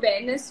spread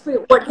awareness for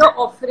what you're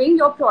offering,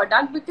 your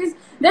product? Because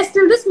there's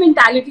still this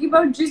mentality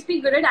about just be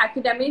good at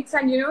academics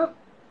and,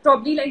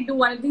 probably like do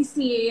one of these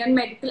CA and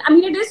medical. I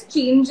mean, it is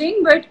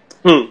changing, but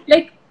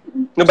changing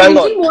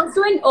more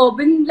so in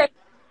urban,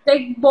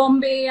 like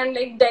Bombay and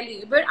like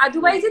Delhi. But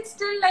otherwise, it's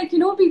still like,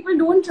 people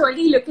don't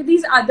really look at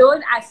these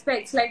other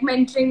aspects like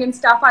mentoring and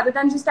stuff other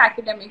than just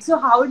academics. So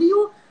how are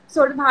you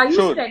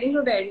spreading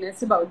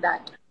awareness about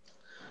that?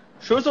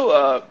 Sure.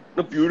 So,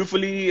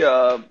 beautifully,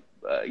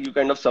 you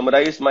kind of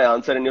summarized my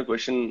answer in your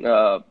question.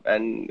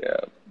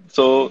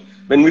 So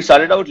when we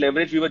started out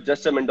Leverage, we were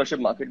just a mentorship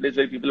marketplace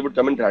where people would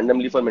come in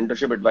randomly for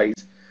mentorship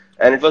advice.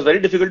 And it was very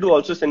difficult to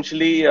also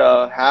essentially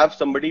have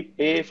somebody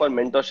pay for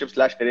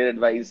mentorship/career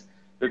advice,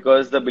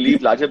 because the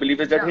larger belief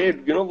is that, hey,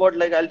 you know what,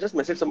 like I'll just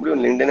message somebody on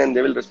LinkedIn and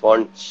they will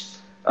respond.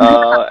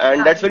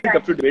 And that's very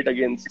tough to debate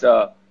against,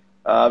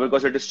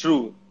 because it is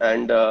true.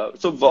 And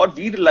so what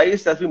we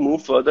realized as we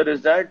move further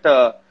is that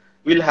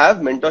we'll have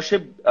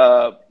mentorship.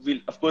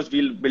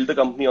 We'll build the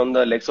company on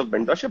the legs of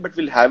mentorship, but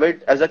we'll have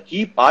it as a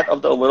key part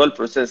of the overall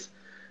process.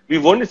 We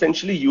won't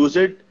essentially use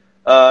it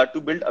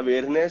to build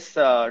awareness,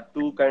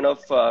 to kind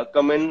of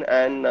come in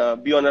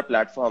and be on our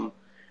platform.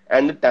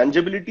 And the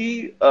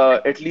tangibility,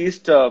 at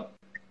least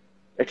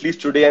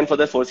today and for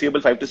the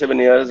foreseeable 5 to 7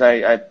 years,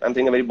 I'm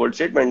saying a very bold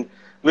statement,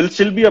 will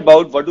still be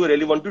about what do we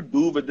really want to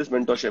do with this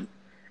mentorship.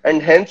 And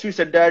hence we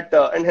said that,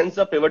 and hence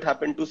the pivot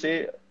happened to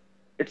say,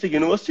 it's a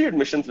university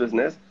admissions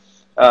business.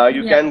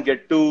 You can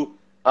get to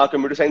a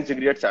computer science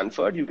degree at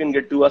Stanford. You can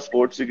get to a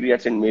sports degree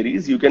at St.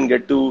 Mary's. You can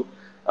get to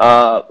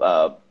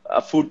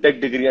a food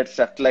tech degree at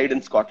Strathclyde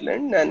in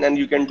Scotland. And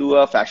you can do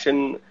a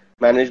fashion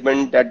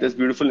management at this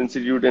beautiful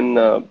institute in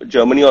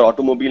Germany, or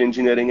automobile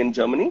engineering in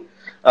Germany.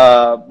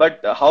 But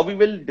how we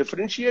will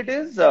differentiate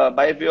is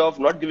by way of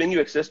not giving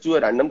you access to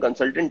a random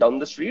consultant down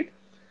the street,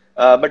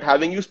 but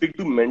having you speak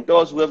to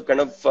mentors who have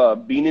kind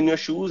of been in your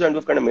shoes and who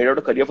have kind of made out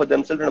a career for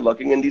themselves and are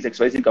working in these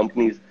XYZ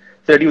companies,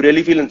 so that you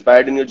really feel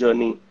inspired in your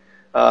journey.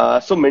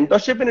 So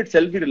mentorship in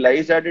itself, we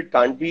realize that it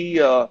can't be,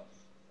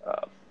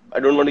 I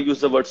don't want to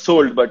use the word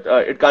sold, but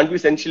it can't be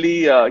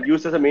essentially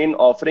used as a main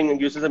offering and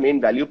used as a main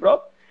value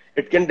prop.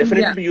 it can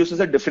definitely be used as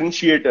a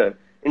differentiator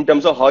in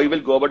terms of how you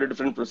will go about a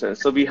different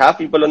process. So we have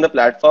people on the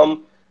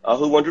platform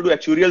who want to do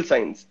actuarial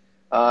science,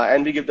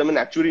 and we give them an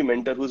actuary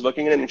mentor who's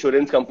working in an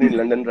insurance company in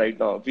London right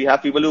now. We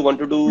have people who want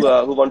to do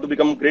who want to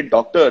become great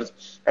doctors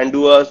and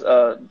do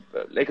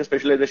like a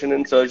specialization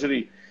in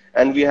surgery.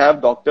 And we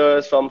have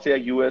doctors from, say, a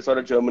US or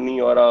a Germany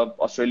or a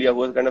Australia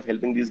who are kind of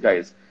helping these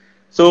guys.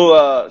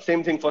 So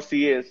same thing for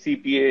CA,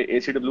 CPA,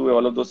 ACWA,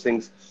 all of those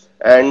things.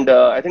 And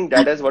I think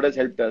that is what has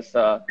helped us.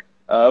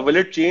 Will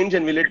it change,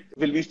 and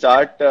will we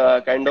start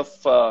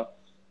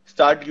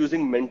start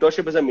using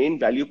mentorship as a main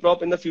value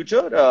prop in the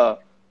future?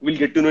 We'll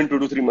get to know in 2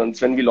 to 3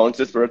 months when we launch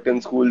this product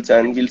in schools,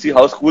 and we'll see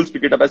how schools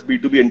pick it up as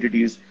B2B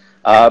entities.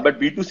 But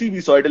B2C,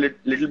 we saw it a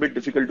little bit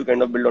difficult to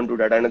kind of build onto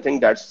that. And I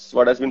think that's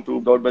what has been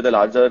proved out by the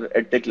larger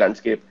edtech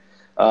landscape.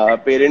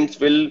 Parents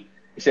will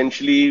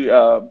essentially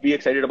be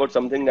excited about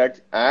something that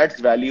adds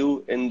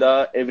value in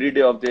the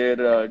everyday of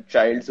their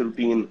child's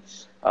routine,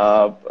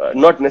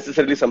 not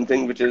necessarily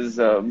something which is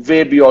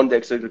way beyond the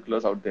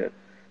extracurriculars out there.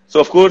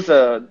 So, of course,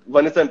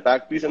 one is the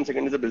impact piece and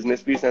second is the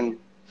business piece. And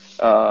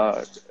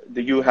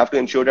you have to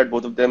ensure that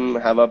both of them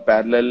have a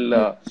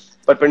parallel,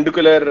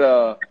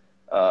 perpendicular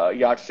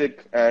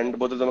yardstick, and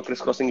both of them are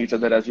crisscrossing each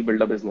other as we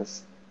build a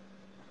business.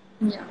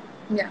 Yeah,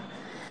 yeah.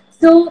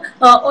 So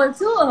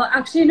also,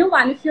 actually,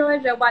 one of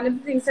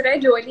the things that I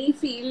really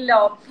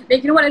feel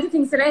one of the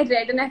things that I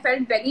read and I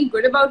felt very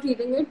good about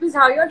reading it was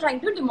how you're trying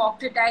to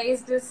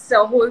democratize this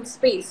whole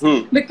space.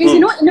 Because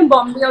in a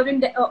Bombay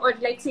or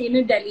like say in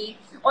a Delhi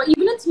or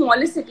even in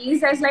smaller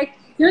cities, there's like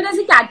there's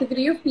a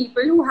category of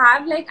people who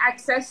have like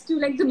access to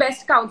like the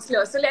best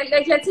counselors. So like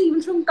let's say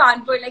even from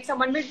Kanpur, like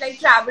someone would like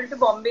travel to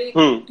Bombay,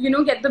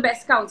 get the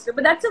best counselor.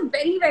 But that's a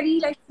very, very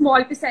like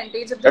small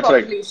percentage of the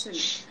population.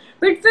 Right.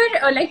 But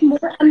for like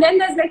more, and then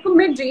there's like a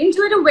mid-range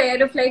who are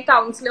aware of like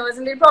counselors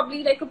and they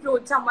probably like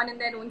approach someone in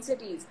their own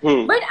cities.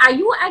 But are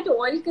you at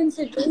all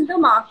considering the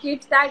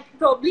market that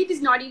probably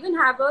does not even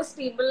have a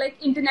stable like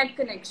internet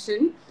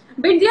connection?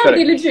 But they are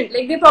diligent,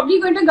 like they're probably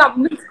going to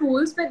government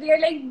schools, but they're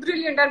like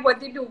brilliant at what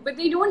they do, but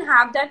they don't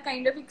have that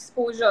kind of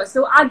exposure.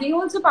 So are they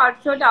also part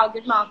of your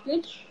target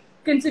market,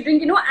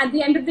 considering, at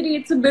the end of the day,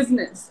 it's a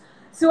business?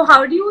 So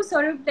how do you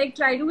sort of like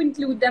try to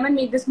include them and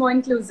make this more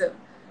inclusive?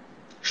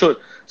 Sure.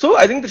 So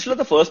I think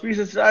the first piece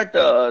is that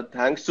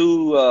thanks to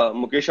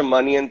Mukesh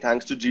Ambani and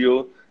thanks to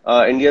Jio,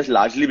 India has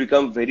largely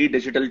become very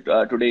digital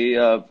today.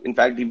 In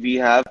fact, we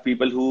have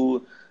people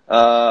who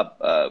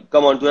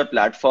come onto our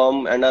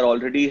platform and are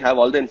already have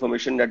all the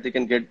information that they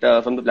can get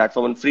from the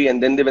platform on free.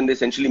 And then when they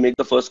essentially make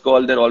the first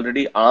call, they're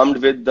already armed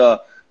with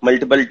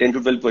multiple 10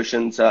 to 12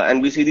 questions.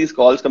 And we see these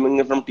calls coming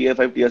in from tier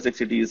 5, tier 6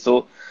 cities.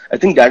 So I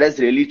think that has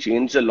really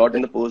changed a lot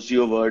in the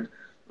post-Jio world.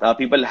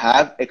 People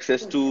have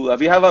access to,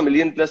 we have 1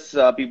 million plus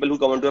people who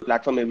come onto a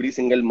platform every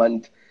single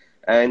month.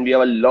 And we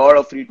have a lot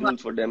of free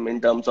tools for them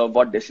in terms of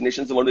what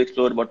destinations they want to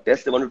explore, what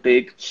tests they want to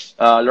take,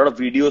 a lot of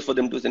videos for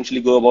them to essentially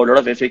go about, a lot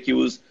of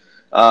FAQs.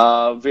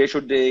 Where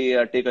should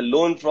they take a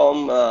loan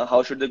from?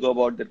 How should they go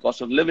about their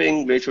cost of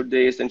living? Where should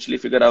they essentially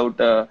figure out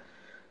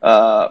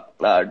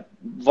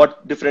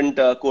what different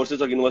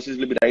courses or universities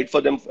will be right for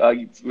them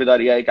with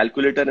our AI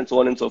calculator and so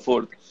on and so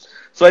forth.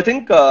 So I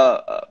think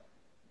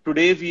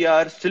today we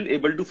are still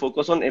able to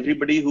focus on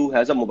everybody who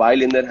has a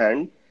mobile in their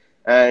hand.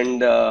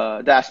 And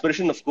the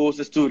aspiration, of course,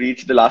 is to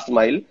reach the last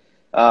mile.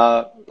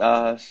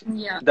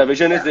 The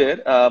vision is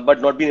there,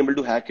 but not being able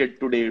to hack it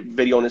today,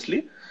 very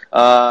honestly.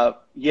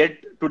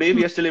 Yet today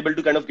we are still able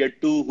to kind of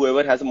get to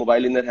whoever has a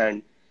mobile in their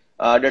hand.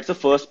 That's the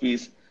first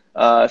piece.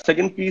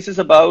 Second piece is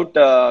about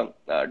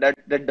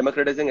that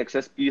democratizing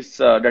access piece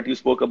that you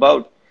spoke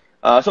about.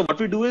 So what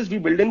we do is we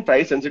build in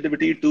price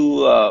sensitivity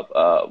to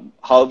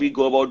how we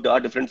go about our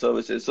different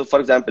services. So for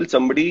example,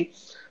 somebody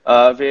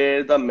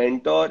where the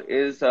mentor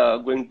is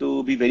going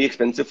to be very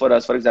expensive for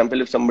us. For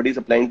example, if somebody is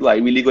applying to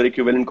Ivy League or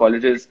equivalent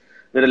colleges,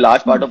 where a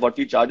large part of what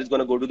we charge is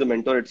going to go to the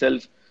mentor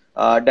itself.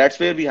 That's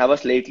where we have a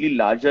slightly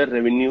larger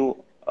revenue,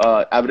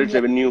 average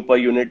revenue per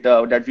unit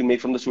that we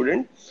make from the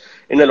student.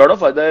 In a lot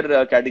of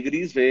other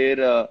categories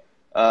where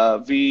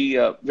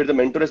where the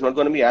mentor is not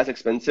going to be as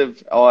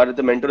expensive, or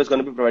the mentor is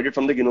going to be provided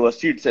from the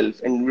university itself,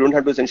 and we don't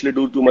have to essentially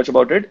do too much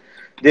about it.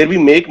 There we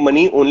make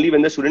money only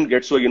when the student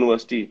gets to a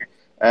university,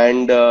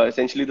 and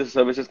essentially the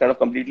service is kind of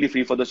completely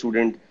free for the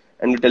student.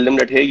 And we tell them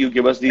that, hey, you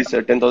give us these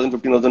 10,000,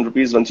 15,000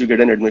 rupees once you get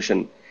an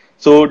admission.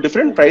 So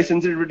different price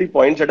sensitivity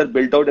points that are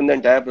built out in the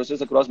entire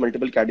process across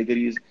multiple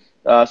categories,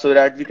 so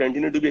that we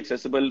continue to be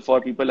accessible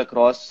for people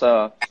across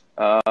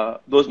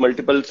those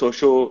multiple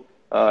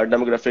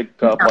socio-demographic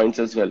points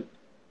as well.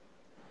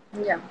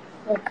 Yeah,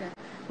 okay.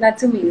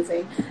 That's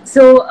amazing.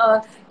 So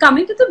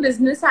coming to the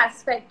business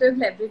aspect of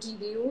Leverage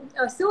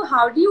EDU, so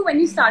how do you, when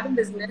you start a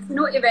business,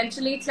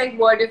 eventually it's like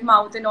word of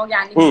mouth and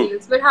organic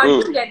sales, but how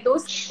do you get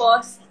those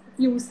first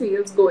few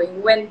sales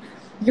going when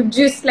you've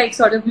just like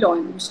sort of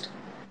launched?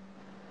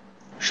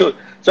 Sure.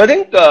 So I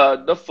think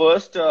the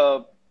first,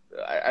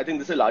 I think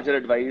this is a larger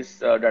advice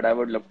that I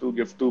would love to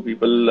give to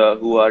people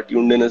who are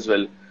tuned in as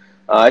well.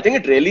 I think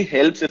it really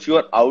helps if you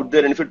are out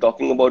there and if you're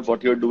talking about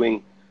what you're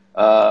doing.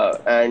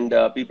 and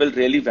people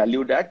really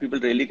value that. People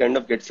really kind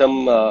of get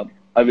some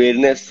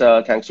awareness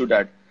thanks to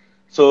that.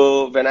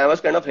 So when I was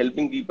kind of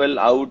helping people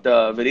out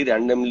very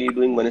randomly,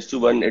 doing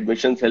 1:1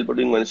 admissions help or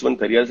doing 1:1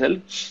 careers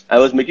help, I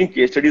was making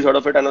case studies out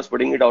of it and I was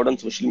putting it out on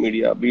social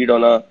media, be it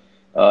on a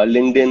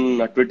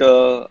LinkedIn,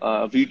 Twitter,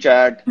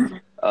 WeChat,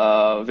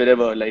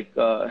 wherever. Like,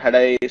 had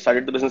I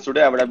started the business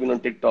today, I would have been on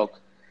TikTok.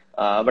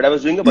 But I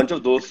was doing a bunch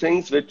of those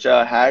things which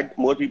had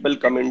more people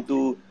come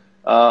into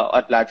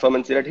our platform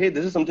and say that, hey,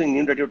 this is something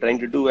new that you're trying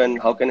to do,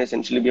 and how can I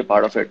essentially be a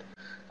part of it?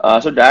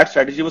 So that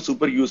strategy was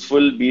super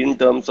useful, be in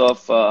terms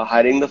of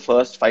hiring the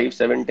first 5,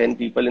 7, 10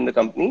 people in the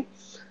company,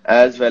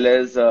 as well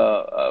as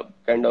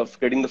kind of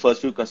getting the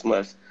first few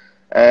customers.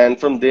 And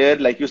from there,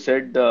 like you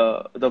said,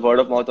 the word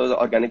of mouth or the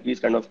organic piece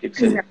kind of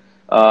kicks in. Yeah.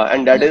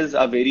 And that Yeah. is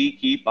a very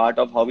key part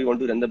of how we want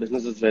to run the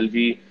business as well.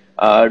 We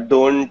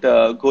don't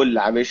go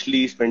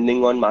lavishly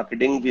spending on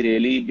marketing. We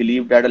really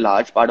believe that a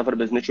large part of our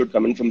business should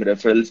come in from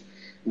referrals,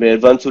 where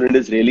one student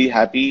is really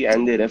happy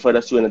and they refer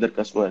us to another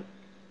customer.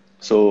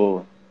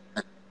 So,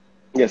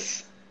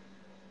 yes.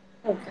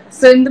 Okay.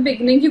 So in the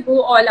beginning, you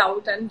go all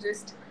out and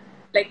just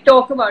like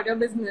talk about your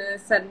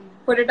business and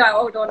put it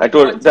out I on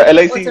told sort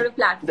of what sort of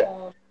The,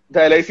 platform.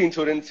 the LIC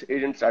insurance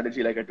agent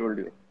strategy, like I told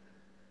you.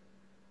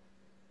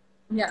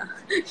 Yeah.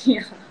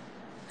 Yeah.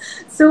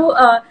 So,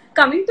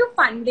 coming to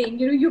funding,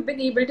 you've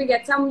been able to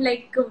get some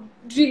like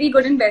really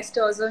good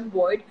investors on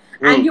board,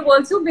 and Hmm. you've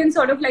also been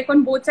sort of like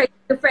on both sides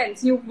of the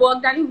fence. You've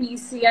worked at a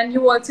VC and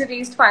you also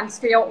raised funds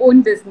for your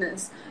own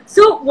business.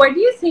 So, what do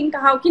you think?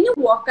 How can you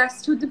walk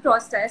us through the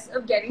process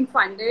of getting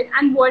funded?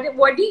 And what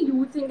do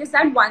you think is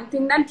that one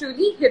thing that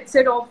really hits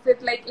it off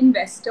with like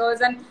investors?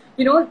 And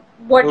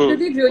what do Hmm.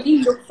 they really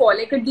look for,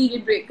 like a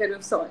deal breaker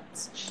of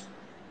sorts?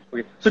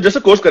 Okay. So just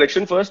a course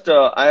correction first.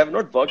 I have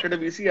not worked at a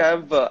VC. I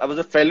was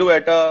a fellow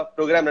at a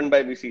program run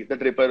by VC, the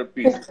Draper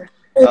piece. Okay.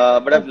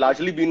 But I've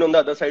largely been on the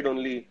other side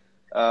only.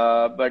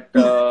 But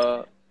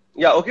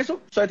yeah, okay. So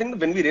I think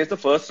when we raised the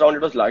first round,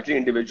 it was largely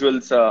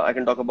individuals. I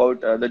can talk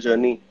about the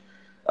journey.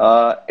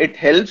 It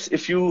helps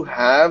if you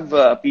have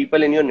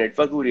people in your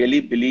network who really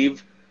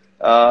believe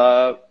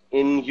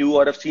in you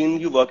or have seen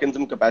you work in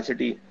some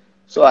capacity.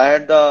 So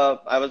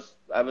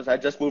I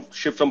just moved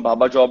shift from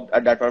Baba job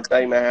at that point of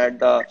time.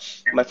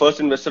 My first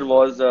investor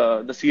was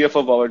the CFO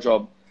of our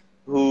job,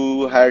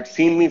 who had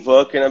seen me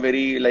work in a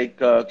very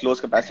close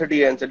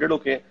capacity and said that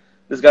okay,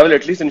 this guy will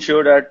at least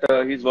ensure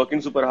that he's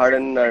working super hard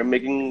and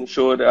making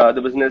sure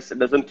the business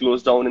doesn't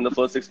close down in the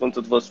first 6 months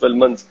or the first 12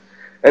 months.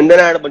 And then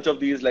I had a bunch of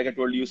these, like I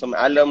told you, some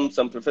alums,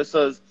 some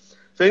professors.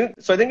 So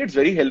I think it's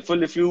very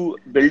helpful if you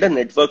build a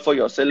network for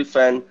yourself,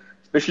 and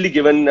especially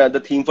given the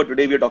theme for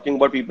today, we are talking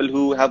about people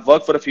who have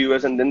worked for a few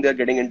years and then they're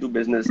getting into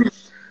business.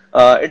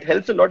 It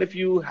helps a lot if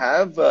you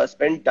have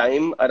spent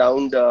time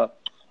around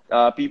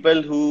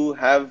people who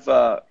have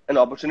an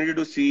opportunity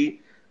to see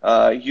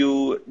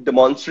you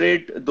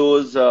demonstrate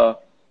those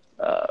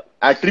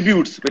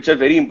attributes which are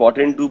very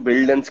important to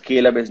build and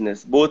scale a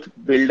business, both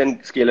build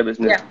and scale a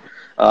business.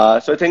 Yeah.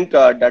 So I think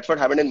that's what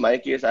happened in my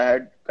case. I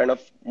had kind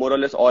of more or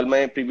less all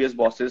my previous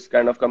bosses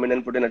kind of come in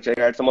and put in a check.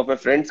 I had some of my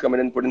friends come in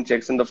and put in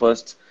checks in the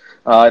first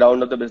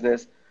round of the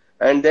business.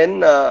 And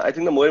then I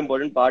think the more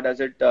important part as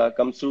it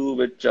comes through,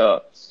 which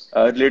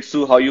relates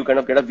to how you kind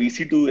of get a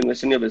VC to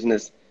invest in your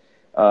business.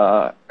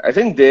 I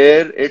think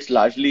there it's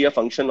largely a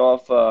function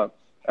of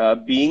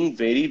being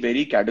very,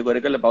 very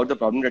categorical about the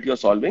problem that you're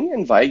solving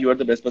and why you are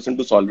the best person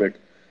to solve it.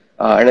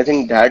 And I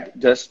think that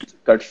just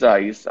cuts the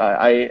ice.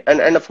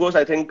 And of course,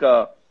 I think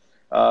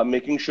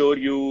making sure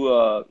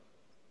you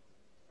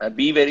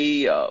be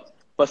very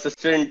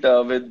persistent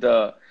with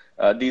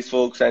these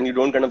folks and you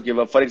don't kind of give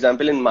up. For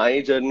example, in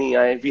my journey,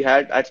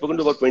 I'd spoken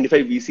to about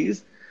 25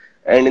 VCs,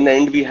 and in the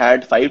end, we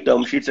had 5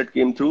 term sheets that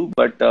came through.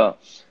 But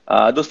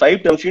those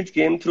 5 term sheets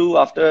came through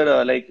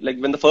after like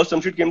when the first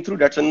term sheet came through,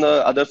 that's when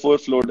the other 4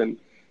 flowed in.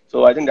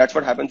 So I think that's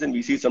what happens in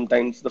VC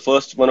sometimes. The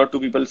first 1 or 2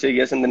 people say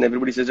yes, and then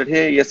everybody says that,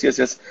 hey, yes, yes,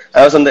 yes.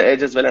 I was on the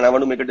edge as well, and I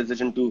want to make a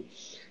decision too.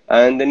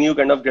 And then you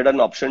kind of get an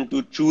option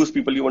to choose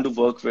people you want to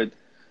work with.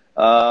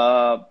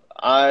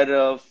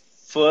 Our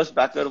first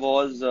backer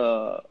was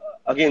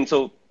again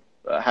so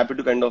happy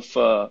to kind of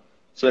so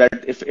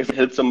that if it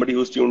helps somebody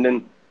who's tuned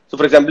in. So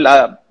for example,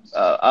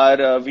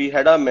 we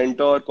had a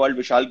mentor called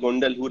Vishal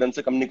Gondal who runs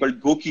a company called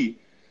Goki,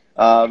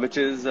 which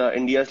is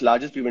India's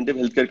largest preventive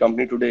healthcare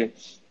company today.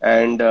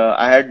 And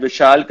I had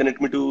Vishal connect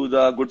me to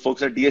the good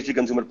folks at DSG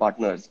Consumer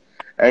Partners.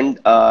 And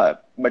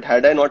but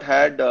had I not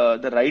had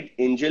the right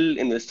angel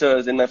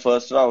investors in my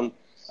first round,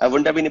 I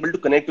wouldn't have been able to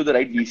connect to the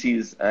right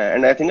VCs.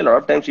 And I think a lot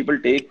of times people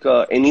take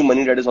any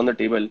money that is on the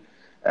table.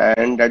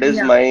 And that is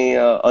Yeah. my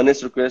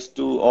earnest request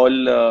to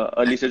all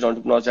early stage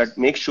entrepreneurs, that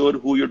make sure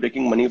who you're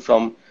taking money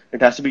from.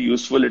 It has to be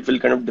useful. It will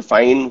kind of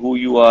define who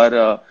you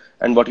are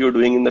and what you're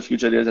doing in the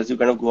future years as you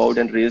kind of go out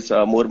and raise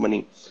more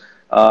money.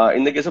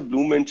 In the case of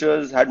Bloom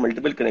Ventures, had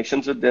multiple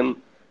connections with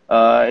them,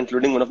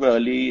 including one of my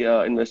early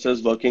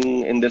investors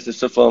working in their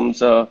sister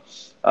firms,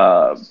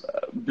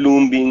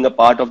 Bloom being a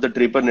part of the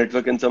Draper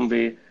network in some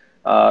way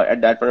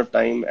at that point of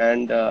time.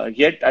 And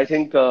yet, I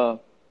think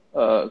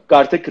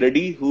Karthik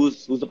Reddy,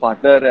 who's the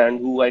partner and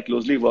who I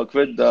closely work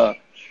with.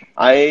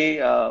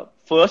 I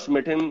first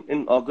met him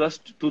in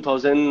August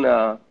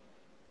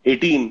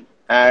 2018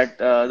 at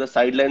the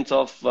sidelines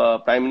of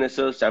Prime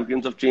Minister's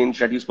Champions of Change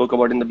that you spoke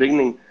about in the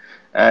beginning,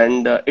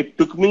 and it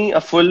took me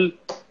a full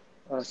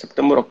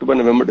September, October,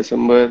 November,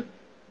 December,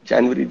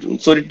 January, June.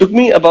 So it took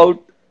me about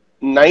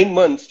 9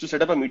 months to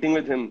set up a meeting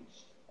with him,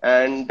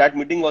 and that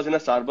meeting was in a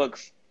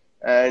Starbucks.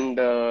 And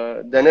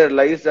then I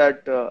realized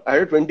that I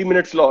had a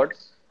 20-minute slot,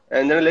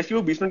 and then I realized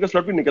वो 20 minute का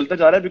slot भी निकलता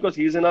जा रहा है because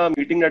he's in a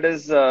meeting that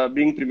is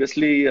being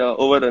previously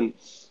overrun.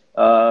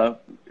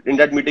 In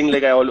that meeting,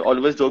 like I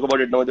always joke about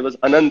it now, there was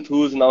Anant,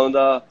 who's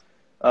now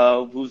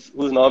who's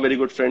now a very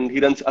good friend. He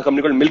runs a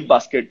company called Milk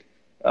Basket.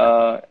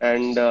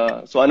 And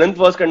so Anant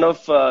was kind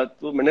of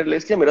तो मैंने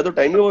realize किया मेरा तो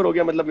time ही over हो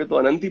गया मतलब ये तो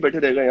अनंत ही बैठे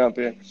रहेगा यहाँ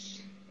पे.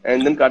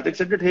 And then Karthik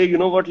said that, hey, you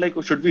know what,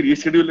 like, should we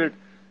reschedule it?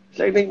 It's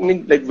like,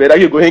 where are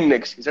you going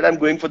next? He said, I'm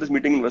going for this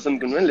meeting in Vasant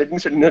Kundan. Let me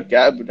sit in a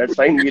cab. That's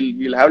fine.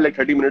 We'll have like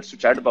 30 minutes to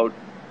chat about.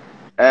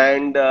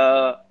 And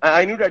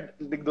I knew that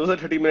like, those are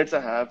 30 minutes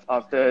I have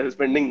after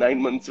spending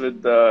 9 months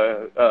with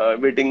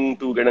waiting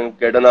to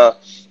get on a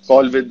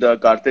call with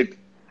Karthik,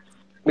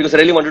 because I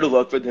really wanted to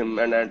work with him,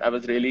 and I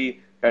was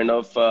really kind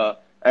of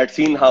I'd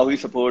seen how he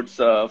supports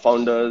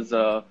founders.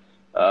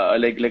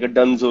 Like a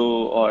Dunzo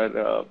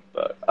or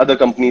other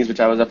companies which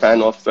I was a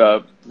fan of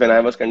when I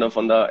was kind of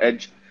on the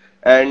edge.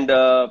 And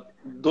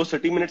those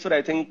 30 minutes were,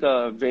 I think,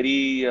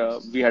 we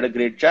had a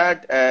great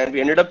chat, and we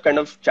ended up kind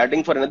of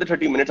chatting for another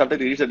 30 minutes after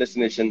we reached the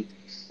destination.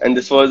 And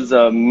this was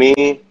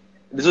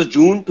this was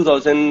June 2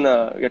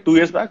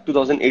 years back,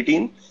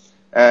 2018.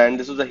 And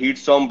this was a heat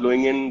storm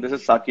blowing in. This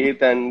is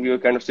Saket, and we were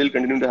kind of still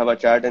continuing to have a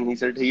chat. And he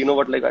said, hey, you know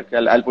what, like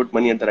I'll put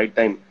money at the right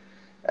time.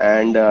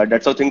 And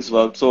that's how things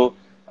worked. So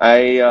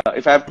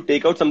if I have to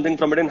take out something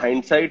from it in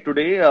hindsight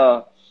today,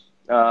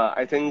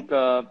 I think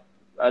a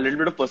little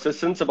bit of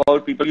persistence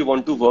about people you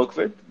want to work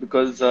with,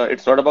 because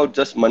it's not about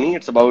just money,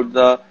 it's about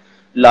the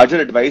larger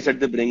advice that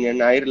they bring.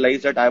 And I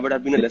realized that I would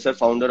have been a lesser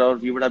founder, or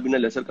we would have been a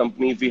lesser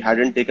company if we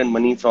hadn't taken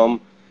money from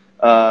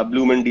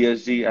Bloom and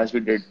DSG as we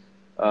did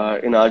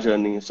in our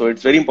journey. So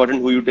it's very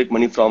important who you take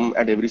money from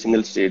at every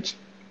single stage.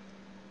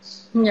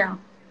 Yeah.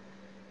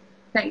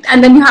 Right.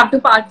 And then you have to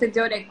part with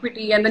your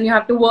equity, and then you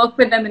have to work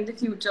with them in the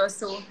future.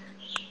 So I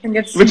think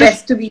it's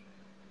best to be.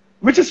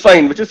 Which is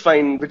fine.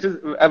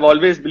 I've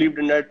always believed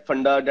in that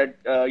funda that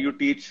you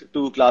teach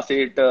to class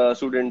 8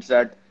 students,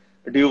 that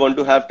do you want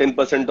to have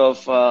 10%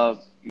 of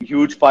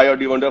huge pie, or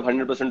do you want to have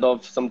 100%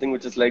 of something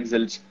which is like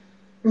zilch?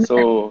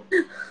 So,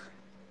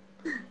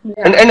 Yeah,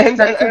 and hence,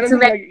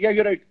 yeah,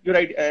 you're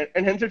right.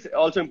 And hence it's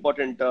also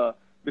important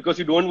because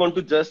you don't want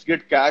to just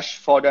get cash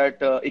for that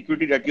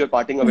equity that you're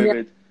parting away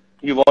with.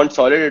 You want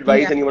solid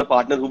advice, and you want a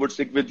partner who would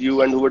stick with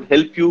you and who would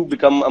help you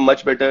become a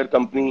much better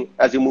company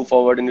as you move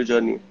forward in your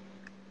journey.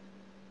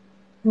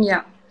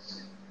 Yeah.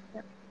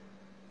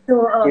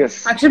 So,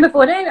 yes. Actually,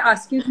 before I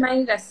ask you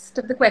my rest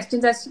of the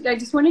questions, I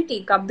just want to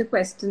take up the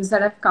questions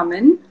that have come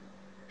in.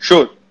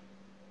 Sure.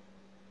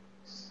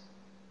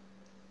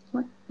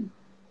 What?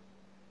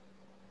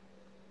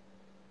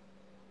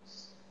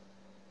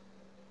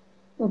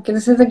 Okay,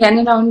 this is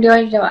again around your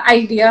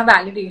idea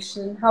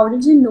validation. How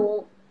did you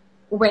know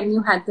when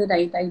you had the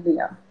right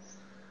idea?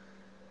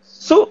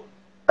 So,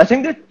 I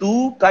think there are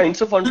two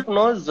kinds of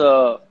entrepreneurs.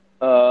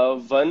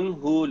 One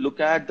who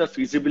look at the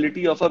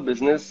feasibility of a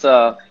business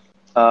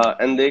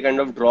and they kind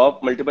of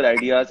drop multiple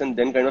ideas and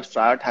then kind of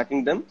start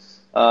hacking them.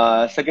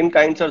 Second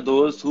kinds are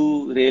those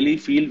who really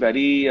feel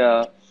very,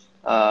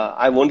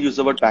 I won't use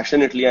the word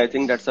passionately, I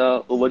think that's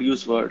a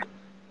overused word,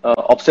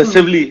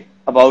 obsessively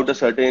about a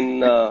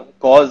certain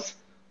cause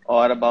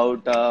or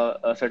about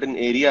a certain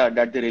area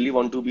that they really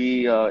want to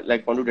be,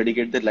 want to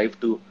dedicate their life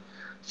to.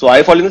 So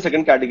I fall in the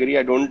second category.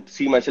 I don't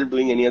see myself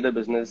doing any other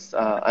business.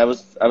 I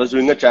was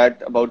doing a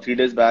chat about 3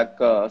 days back,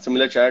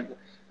 similar chat.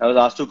 I was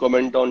asked to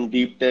comment on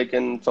deep tech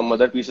and some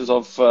other pieces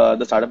of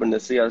the startup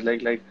industry. I was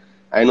like,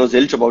 I know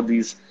zilch about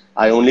these.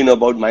 I only know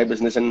about my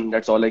business, and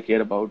that's all I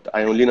care about.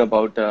 I only know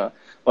about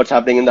what's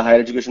happening in the higher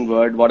education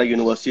world, what a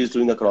university is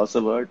doing across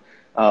the world,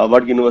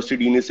 what university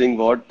dean is saying,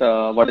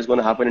 what is going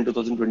to happen in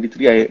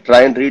 2023. I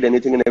try and read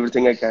anything and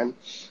everything I can,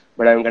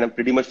 but I'm kind of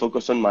pretty much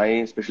focused on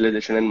my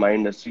specialization and my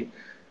industry.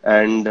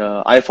 And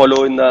I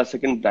follow in the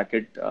second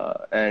bracket,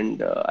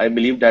 and I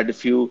believe that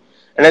if you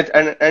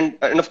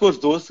and of course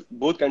those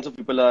both kinds of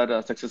people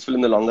are successful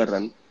in the longer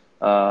run.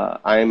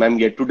 I'm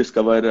yet to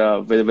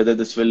discover whether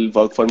this will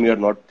work for me or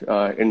not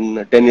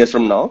in 10 years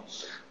from now.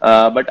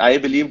 But I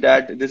believe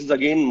that this is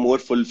again more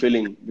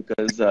fulfilling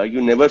because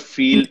you never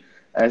feel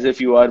as if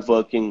you are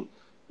working.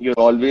 You're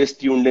always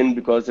tuned in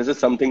because this is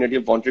something that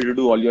you've wanted to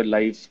do all your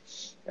life,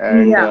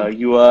 and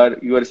you are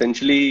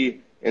essentially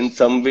in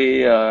some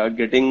way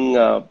getting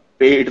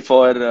paid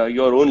for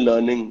your own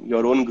learning,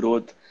 your own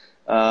growth,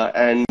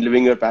 and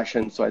living your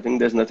passion. So I think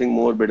there's nothing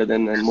more better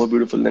than and more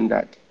beautiful than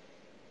that.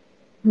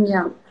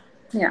 Yeah.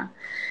 Yeah.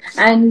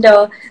 And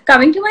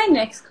coming to my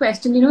next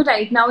question,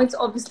 right now it's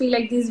obviously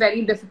like these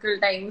very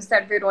difficult times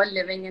that we're all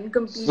living in,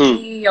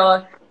 completely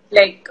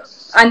like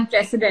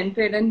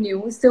unprecedented and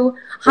new. So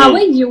how are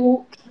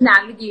you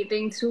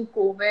navigating through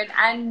COVID,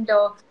 and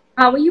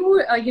how are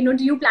you,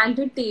 do you plan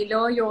to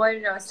tailor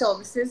your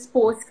services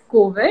post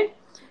COVID,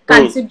 Hmm.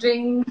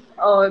 considering,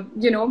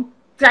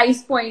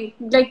 price point,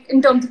 like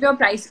in terms of your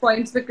price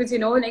points, because,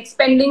 like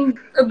spending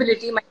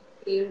ability might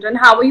change, and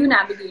how are you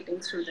navigating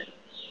through that?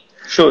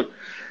 Sure.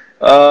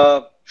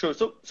 Sure.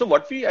 So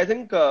what I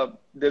think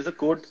there's a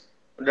quote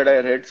that I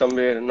read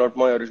somewhere, not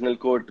my original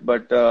quote,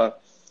 but uh,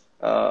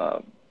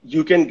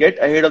 you can get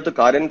ahead of the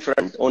car in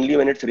front only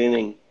when it's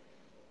raining.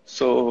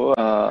 So,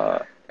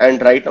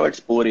 and right now it's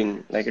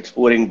pouring, like it's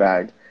pouring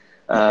bad.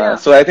 Yeah.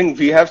 So I think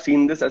we have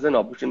seen this as an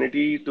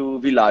opportunity to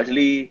be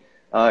largely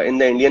in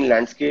the Indian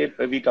landscape.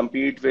 We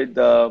compete with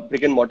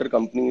brick and mortar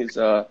companies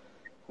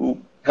who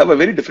have a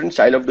very different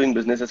style of doing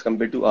business as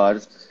compared to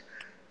ours.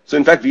 So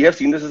in fact, we have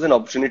seen this as an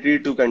opportunity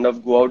to kind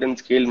of go out and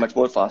scale much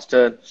more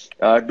faster,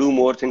 do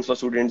more things for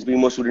students, be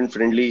more student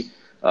friendly.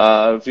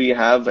 We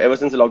have, ever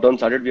since the lockdown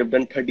started, we have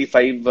done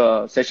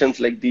 35 sessions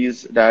like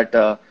these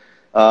that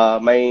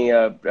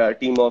my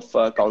team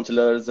of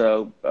counselors,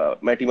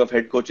 my team of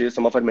head coaches,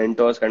 some of our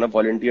mentors kind of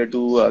volunteer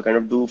to kind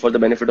of do for the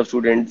benefit of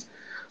students.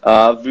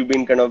 We've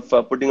been kind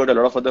of putting out a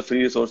lot of other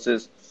free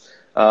resources.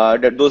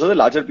 That those are the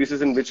larger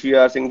pieces in which we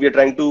are saying we are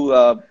trying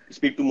to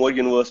speak to more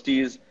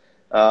universities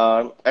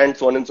and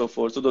so on and so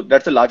forth. So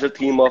that's a larger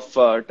theme of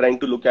trying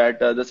to look at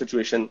the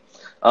situation.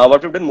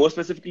 What we've done more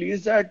specifically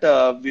is that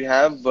we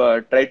have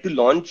tried to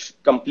launch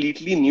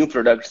completely new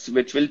products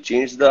which will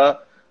change the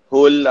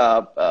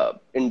whole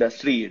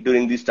industry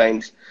during these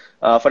times.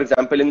 For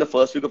example, in the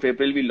first week of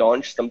April, we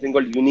launched something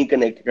called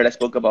UniConnect that I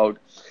spoke about.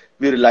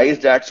 We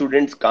realized that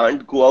students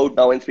can't go out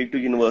now and speak to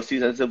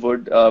universities as they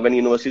would when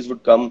universities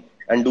would come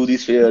and do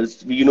these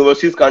fairs.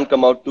 Universities can't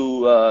come out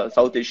to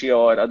South Asia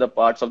or other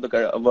parts of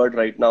the world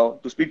right now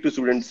to speak to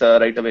students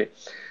right away.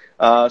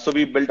 So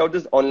we built out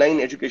this online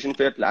education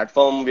fair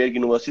platform where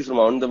universities from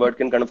around the world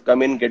can kind of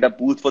come in, get a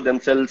booth for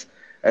themselves,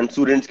 and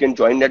students can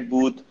join that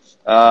booth,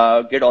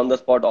 get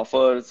on-the-spot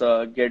offers,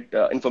 get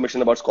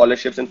information about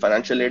scholarships and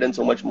financial aid, and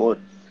so much more.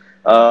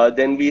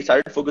 Then we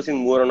started focusing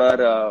more on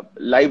our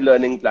live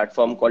learning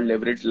platform called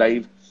Leverage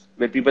Live,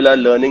 where people are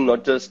learning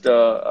not just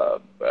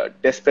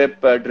test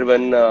prep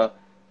driven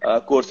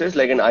courses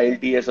like an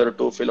IELTS or a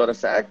TOEFL or a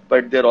SAT,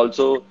 but they're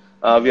also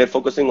we are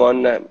focusing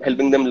on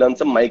helping them learn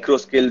some micro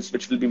skills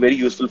which will be very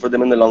useful for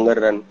them in the longer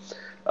run.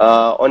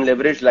 On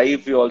Leverage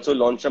Live, we also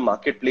launched a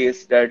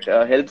marketplace that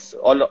helps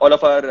all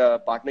of our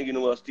partner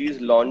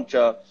universities launch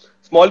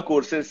small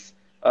courses,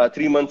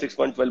 3 month, 6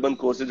 month, 12-month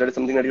courses. That is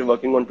something that we're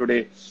working on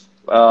today.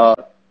 Uh,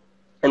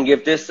 and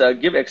give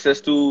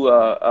access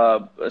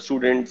to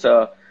students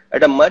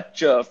at a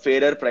much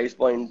fairer price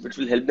point, which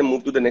will help them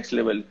move to the next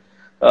level.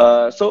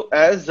 So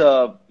as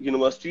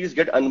universities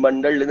get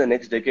unbundled in the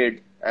next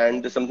decade,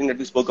 and there's something that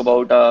we spoke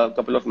about a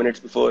couple of minutes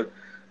before,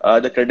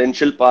 the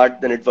credential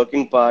part, the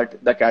networking part,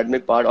 the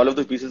academic part, all of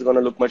those pieces are going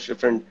to look much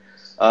different.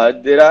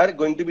 There are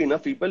going to be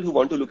enough people who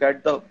want to look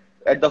at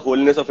the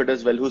wholeness of it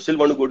as well, who still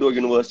want to go to a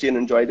university and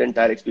enjoy the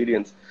entire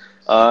experience.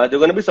 There are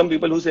going to be some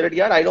people who say that,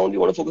 yeah, I don't only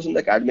want to focus on the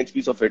academics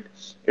piece of it.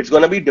 It's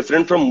going to be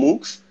different from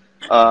MOOCs.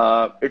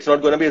 It's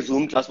not going to be a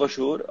Zoom class for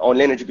sure.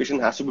 Online education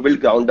has to be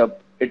built ground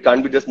up. It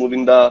can't be just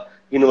moving the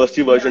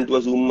university Yeah. version to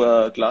a Zoom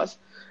class.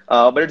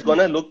 But it's going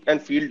to look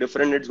and feel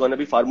different. It's going to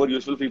be far more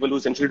useful for people who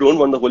essentially don't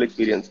want the whole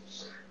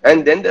experience.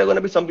 And then there are going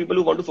to be some people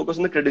who want to focus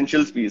on the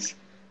credentials piece,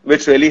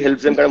 which really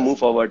helps them kind of move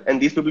forward. And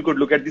these people could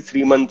look at the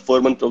 3 month,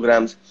 4 month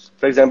programs.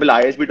 For example,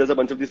 ISB does a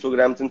bunch of these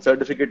programs in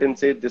certificate in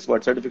say this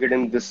much, certificate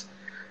in this,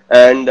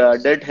 and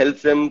that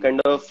helps them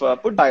kind of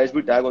put the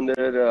ISB tag on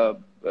their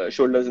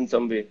shoulders in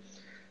some way.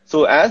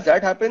 So as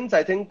that happens,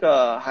 I think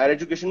higher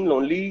education will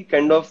only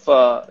kind of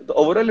the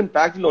overall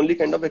impact will only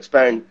kind of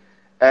expand,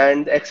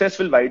 and access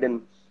will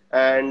widen.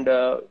 And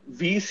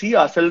we see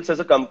ourselves as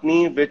a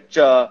company which,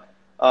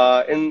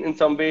 in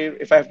some way,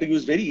 if I have to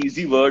use very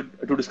easy word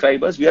to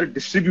describe us, we are a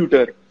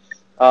distributor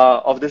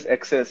of this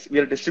access. We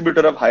are a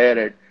distributor of higher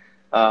ed.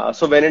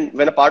 So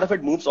when a part of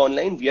it moves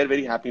online, we are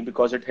very happy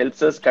because it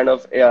helps us kind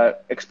of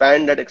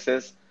expand that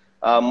access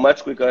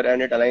much quicker,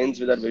 and it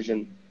aligns with our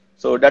vision.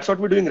 So that's what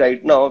we're doing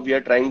right now. We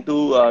are trying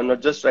to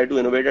not just try to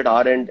innovate at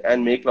our end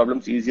and make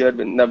problems easier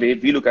in the way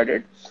we look at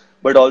it,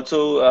 but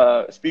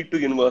also speak to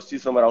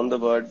universities from around the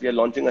world. We are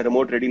launching a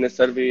remote readiness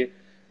survey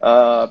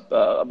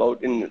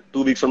about in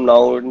 2 weeks from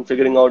now, and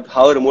figuring out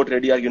how remote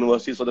ready are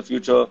universities for the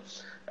future.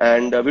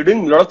 And we're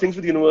doing a lot of things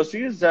with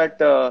universities that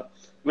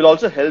will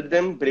also help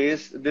them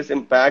brace this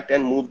impact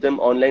and move them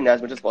online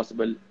as much as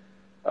possible.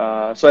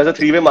 So as a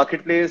three-way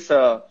marketplace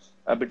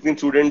between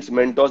students,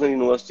 mentors, and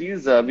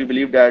universities, we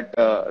believe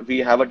that we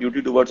have a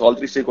duty towards all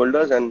three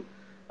stakeholders,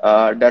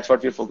 and that's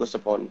what we're focused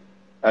upon.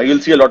 You'll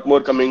see a lot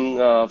more coming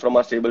from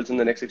our stables in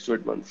the next 6 to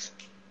 8 months.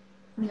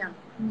 Yeah,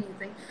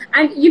 amazing.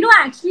 And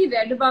I actually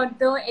read about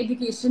the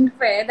education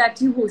fair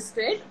that you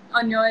hosted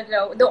on your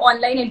the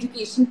online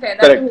education fair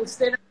that you Correct.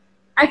 hosted.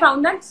 I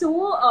found that so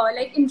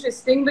like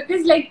interesting,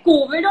 because like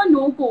COVID or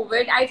no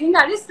COVID, I think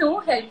that is so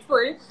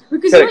helpful,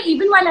 because Correct.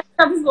 even while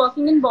I was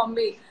working in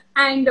Bombay,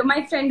 And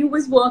my friend who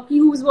was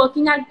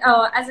working at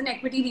as an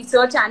equity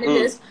research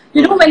analyst,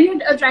 when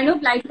you're trying to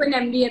apply to an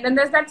MBA, then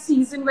there's that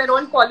season where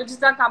all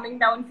colleges are coming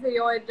down for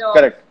your,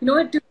 Correct.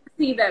 to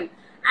see them.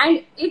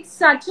 And it's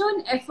such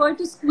an effort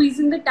to squeeze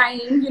in the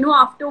time,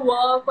 after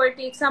work or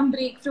take some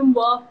break from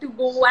work to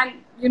go and,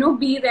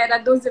 be there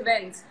at those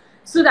events.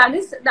 So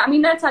that's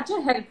such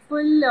a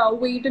helpful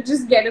way to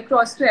just get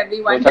across to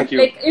everyone, Oh, thank you.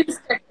 like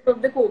irrespective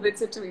of the COVID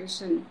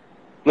situation.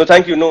 No,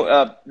 thank you.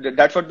 No,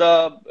 that's what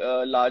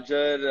the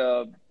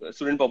larger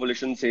student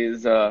population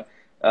says.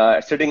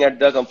 Sitting at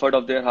the comfort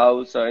of their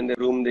house, in their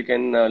room, they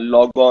can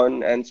log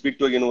on and speak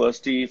to a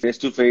university face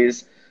to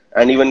face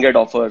and even get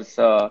offers.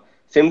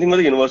 Same thing with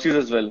the universities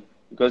as well,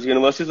 because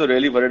universities are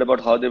really worried about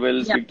how they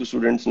will speak to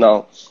students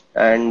now.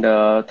 And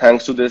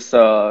thanks to this,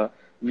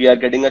 we are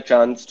getting a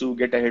chance to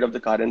get ahead of the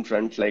car in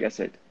front, like I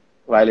said,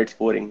 while it's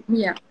pouring.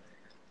 Yeah.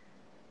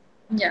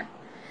 Yeah.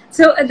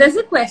 So there's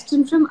a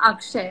question from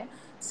Akshay.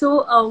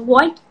 So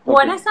what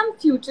are some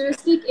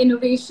futuristic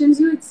innovations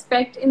you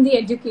expect in the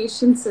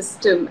education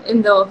system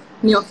in the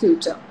near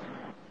future?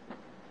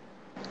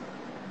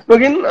 So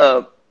again,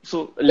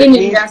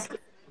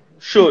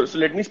 Sure. So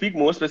let me speak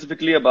more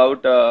specifically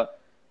about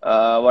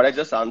what I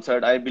just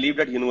answered. I believe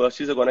that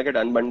universities are going to get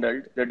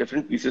unbundled. There are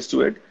different pieces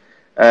to it.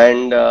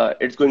 And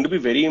it's going to be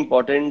very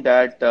important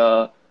that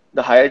the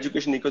higher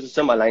education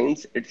ecosystem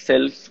aligns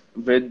itself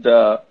with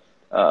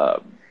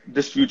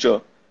this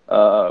future.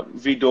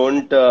 We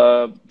don't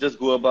just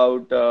go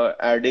about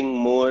adding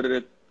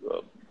more,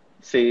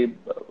 say,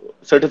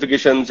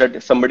 certifications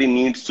that somebody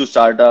needs to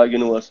start a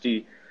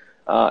university.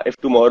 If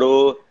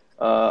tomorrow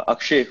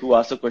Akshay, who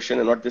asked a question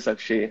and not this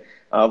Akshay,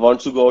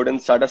 wants to go out and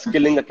start a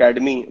skilling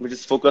academy, which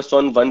is focused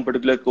on one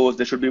particular course,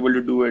 they should be able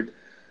to do it.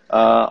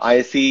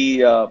 I see,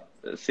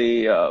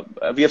 we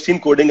have seen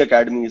coding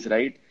academies,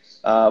 right?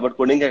 But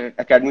coding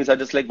academies are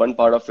just like one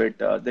part of it.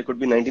 There could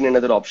be 99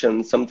 other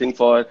options, something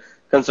for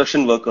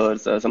construction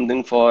workers,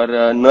 something for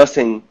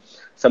nursing,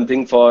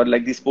 something for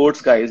like the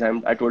sports guys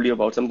I told you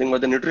about, something for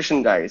the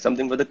nutrition guys,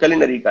 something for the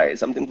culinary guys,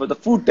 something for the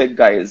food tech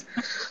guys.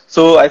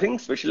 So I think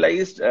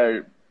specialized,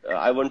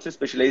 I won't say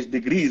specialized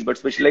degrees, but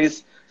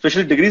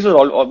special degrees were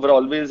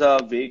always a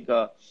vague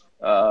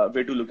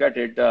way to look at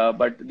it.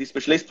 But the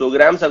specialized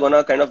programs are going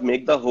to kind of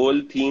make the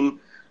whole theme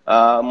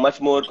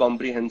much more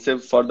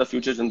comprehensive for the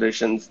future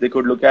generations. They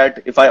could look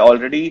at, if I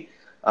already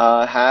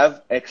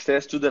have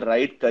access to the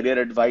right career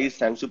advice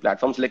thanks to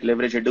platforms like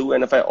Leverage Edu,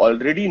 and if I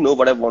already know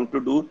what I want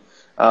to do,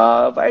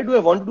 why do I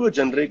want to do a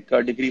generic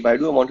degree? Why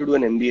do I want to do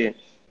an MBA?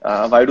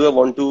 Why do I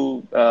want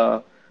to,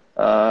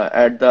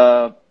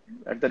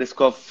 at the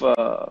risk of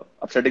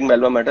upsetting my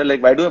alma mater,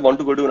 like why do I want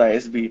to go to an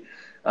ISB?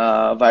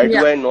 Why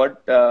do I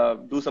not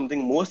do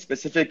something more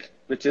specific,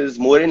 which is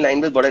more in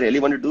line with what I really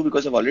want to do,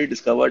 because I've already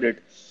discovered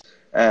it.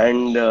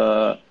 And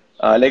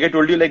like I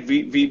told you, like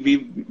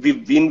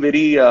we've been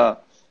very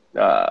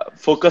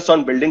focused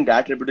on building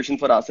that reputation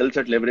for ourselves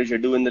at Leverage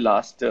Edu in the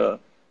last 2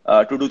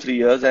 to 3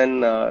 years.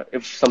 And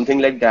if something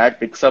like that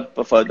picks up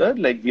further,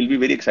 like we'll be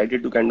very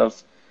excited to kind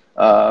of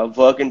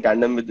work in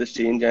tandem with this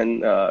change.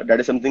 And that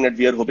is something that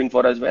we are hoping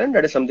for as well. And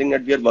that is something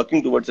that we are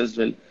working towards as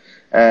well.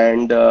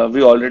 And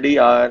we already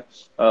are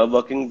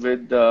working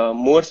with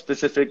more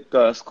specific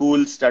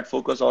schools that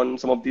focus on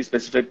some of these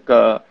specific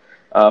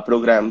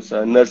programs,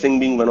 nursing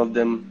being one of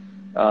them,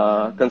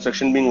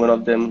 construction being one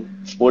of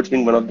them, sports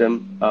being one of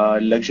them,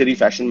 luxury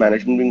fashion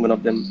management being one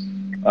of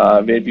them,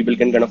 where people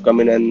can kind of come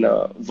in and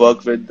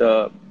work with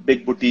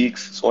big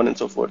boutiques, so on and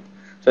so forth.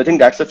 So I think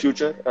that's the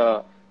future.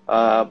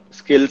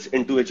 Skills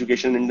into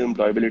education, into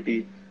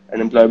employability,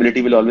 and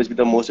employability will always be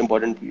the most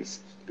important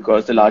piece,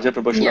 because the larger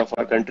proportion of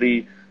our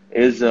country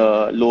is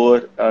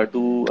lower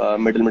to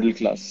middle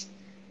class,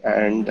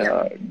 and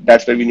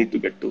that's where we need to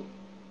get to.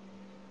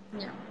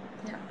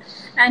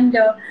 And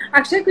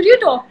Akshay, could you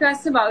talk to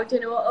us about,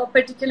 a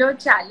particular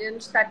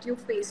challenge that you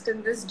faced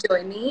in this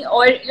journey,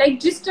 or like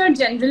just a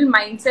general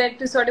mindset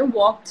to sort of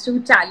walk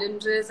through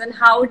challenges, and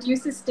how do you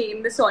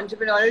sustain this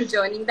entrepreneurial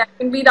journey that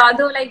can be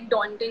rather like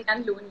daunting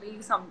and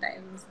lonely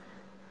sometimes?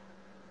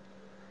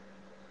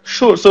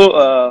 Sure.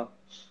 So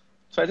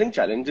I think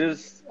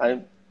challenges,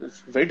 it's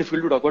very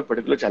difficult to talk about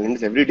particular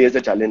challenges. Every day is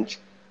a challenge.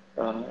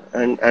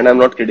 And I'm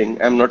not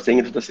kidding. I'm not saying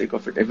it for the sake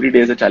of it. Every day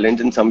is a challenge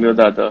in some way or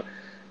the other.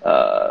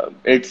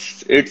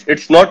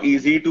 It's not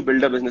easy to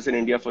build a business in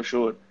India for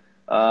sure.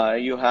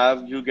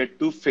 You get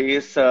to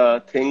face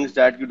things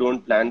that you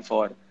don't plan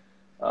for.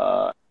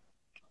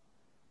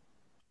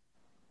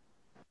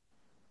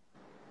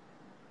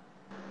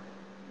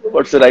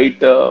 What's the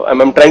right?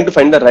 I'm trying to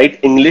find the right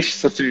English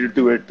substitute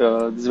to it.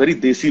 This is a very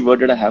desi word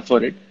that I have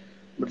for it.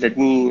 But let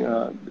me.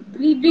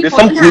 There's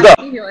some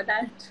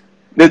guda.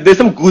 There's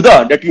some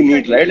guda that you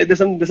need, right? Like there's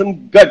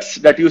some guts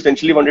that you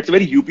essentially want. It's a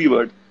very UP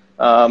word.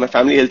 My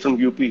family hails from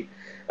UP.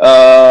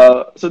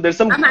 So there's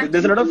a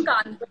lot of.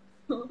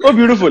 Oh,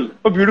 beautiful.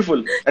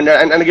 And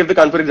I give the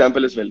Kanpur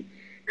example as well.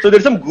 So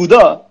there's some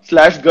guda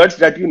 / guts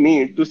that you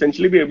need to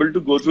essentially be able to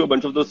go through a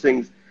bunch of those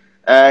things.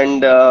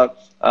 and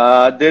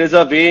there is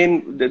a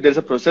way there's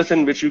a process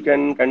in which you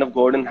can kind of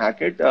go out and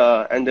hack it,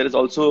 and there is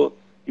also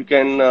you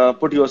can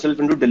put yourself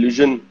into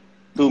delusion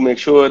to make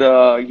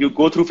sure you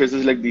go through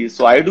phases like these.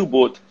 So I do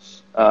both.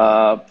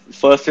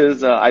 First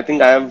is I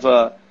think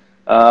uh,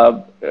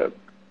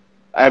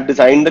 I have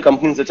designed the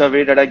company in such a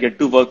way that I get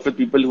to work with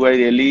people who I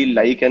really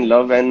like and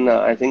love, and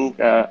I think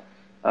uh,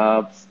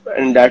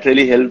 and that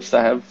really helps.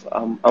 I have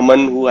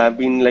Aman, who I've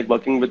been like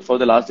working with for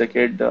the last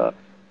decade,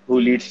 who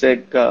leads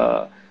tech.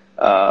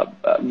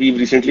 We've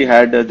recently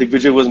had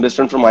Digvijay, who was best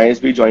friend from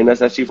ISB, join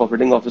us as Chief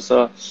Operating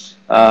Officer,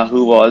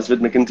 who was with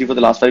McKinsey for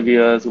the last 5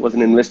 years, who was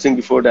in investing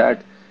before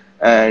that.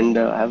 And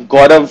I have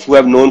Gaurav, who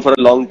I've known for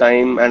a long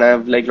time, and I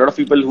have like a lot of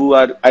people who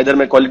are either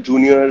my college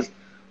juniors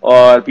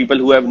or people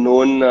who I've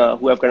known,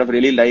 who I've kind of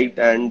really liked,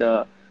 and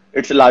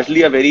it's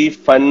largely a very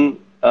fun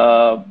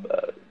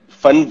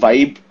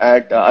vibe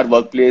at our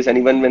workplace. And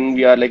even when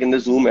we are like in the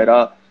Zoom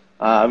era,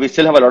 we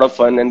still have a lot of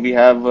fun, and we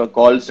have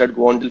calls that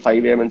go on till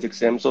 5 a.m. and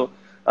 6 a.m. So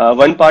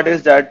one part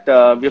is that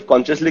we have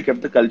consciously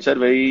kept the culture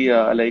very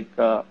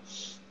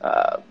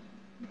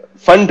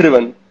fun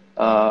driven.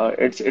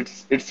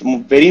 It's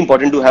very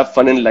important to have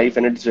fun in life,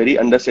 and it's very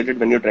understated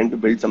when you're trying to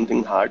build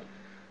something hard.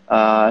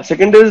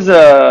 Second is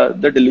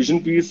the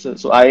delusion piece.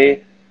 So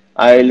I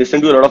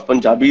listen to a lot of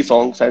Punjabi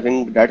songs. I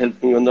think that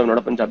helps me, even though I'm not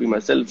a Punjabi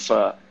myself.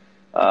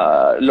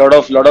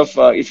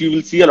 If you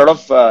will see a lot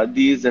of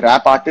these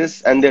rap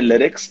artists and their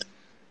lyrics,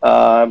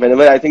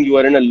 whenever I think you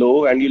are in a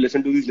low and you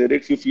listen to these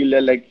lyrics, you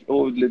feel like,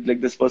 oh,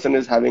 like this person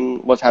was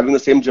having the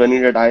same journey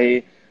that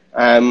I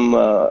am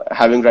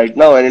having right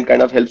now, and it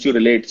kind of helps you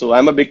relate. So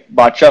I'm a big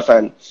Badshah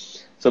fan.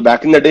 So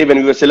back in the day when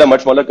we were still a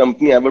much smaller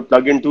company, I would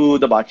plug into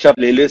the Badshah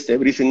playlist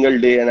every single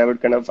day, and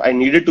I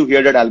needed to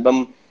hear that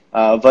album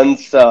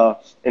once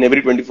in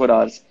every 24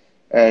 hours.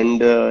 And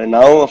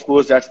now, of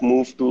course, that's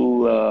moved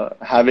to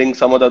having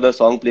some of the other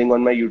song playing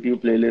on my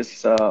YouTube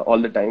playlists all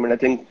the time. And I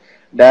think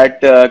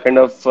that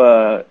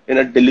in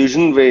a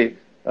delusional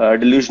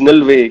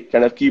way,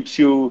 kind of keeps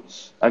you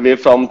away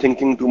from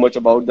thinking too much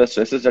about the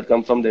stresses that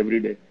come from the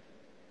everyday.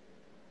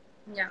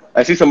 Yeah.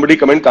 I see somebody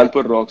comment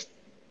Kanpur rocks.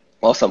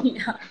 Awesome.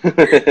 Yeah.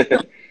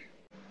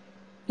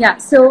 Yeah.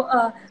 So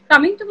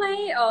coming to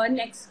my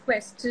next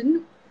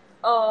question,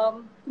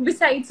 so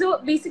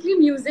basically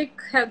music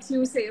helps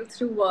you sail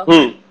through work.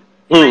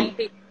 I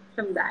take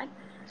from that.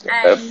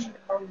 And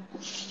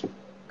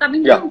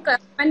coming to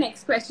my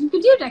next question,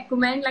 could you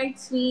recommend like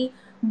 3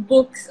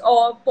 books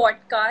or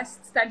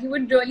podcasts that you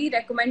would really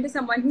recommend to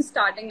someone who's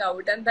starting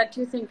out and that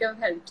you think have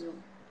helped you?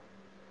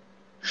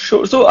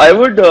 Sure. So I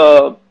would,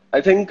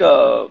 I think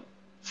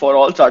for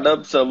all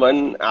startups,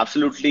 one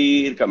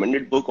absolutely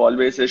recommended book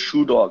always is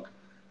Shoe Dog,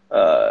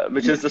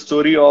 which is the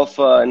story of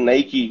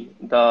Nike,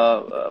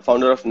 the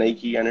founder of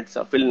Nike, and it's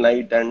Phil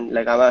Knight. And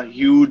like I'm a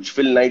huge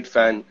Phil Knight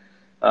fan.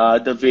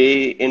 The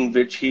way in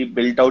which he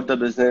built out the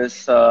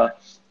business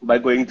by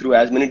going through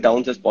as many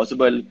downs as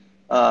possible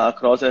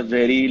across a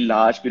very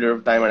large period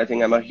of time, and I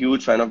think I'm a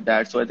huge fan of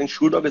that. So I think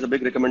Shoe Dog is a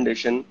big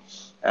recommendation.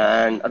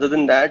 And other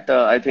than that,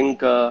 I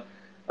think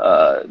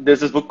there's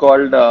this book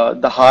called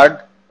The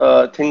Hard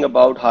Thing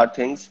About Hard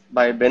Things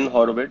by Ben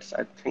Horowitz.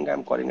 I think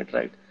I'm calling it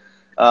right.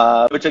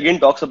 Which again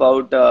talks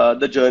about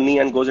the journey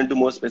and goes into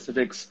more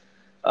specifics.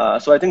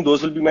 So I think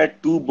those will be my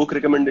 2 book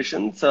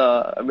recommendations,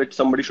 which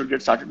somebody should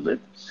get started with.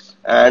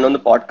 And on the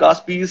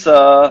podcast piece,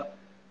 I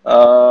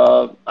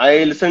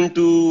listen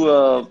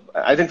to,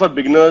 I think for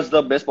beginners,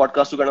 the best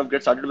podcast to kind of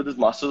get started with is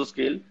Masters of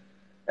Scale.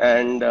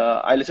 And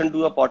I listen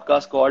to a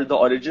podcast called The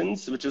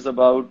Origins, which is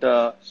about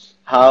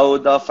how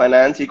the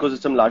finance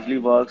ecosystem largely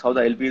works, how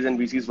the LPs and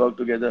VCs work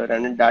together.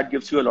 And that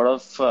gives you a lot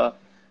of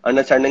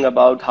understanding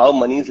about how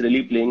money is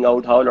really playing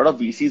out, how a lot of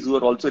VCs who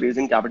are also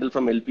raising capital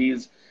from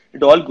LPs,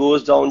 it all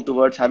goes down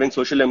towards having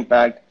social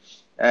impact.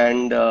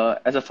 And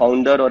as a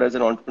founder or as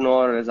an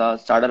entrepreneur, or as a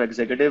startup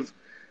executive,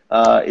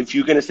 if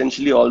you can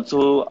essentially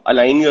also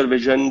align your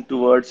vision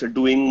towards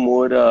doing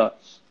more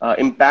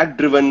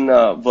impact-driven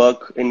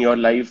work in your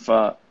life,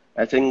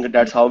 I think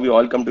that's how we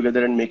all come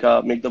together and make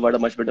the world a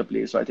much better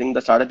place. So I think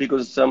the startup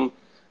ecosystem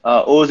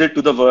owes it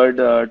to the world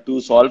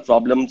to solve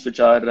problems which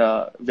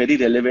are very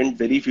relevant,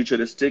 very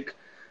futuristic,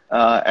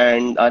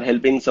 and are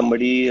helping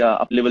somebody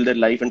up-level their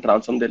life and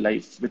transform their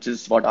life, which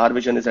is what our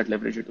vision is at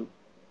Leverage 2.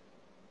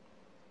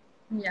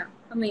 Yeah,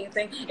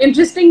 amazing.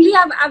 Interestingly,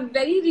 I've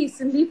very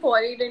recently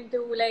forayed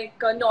into like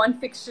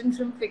non-fiction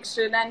from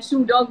fiction, and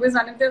Shoe Dog was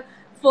one of the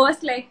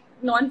first like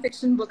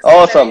non-fiction books.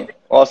 Awesome,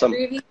 awesome.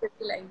 Really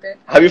liked it.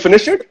 Have you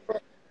finished it?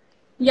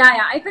 Yeah,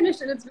 I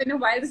finished it. It's been a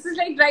while. This is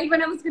like right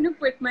when I was going to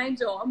quit my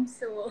job.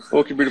 So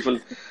okay, beautiful.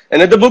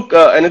 Another book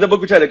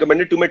which I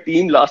recommended to my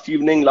team last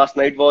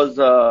night was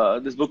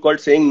this book called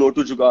Saying No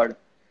to Jugaad.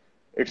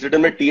 It's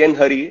written by T.N.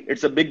 Hari.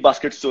 It's a big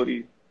basket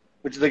story,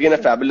 which is again a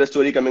fabulous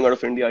story coming out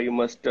of India. You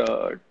must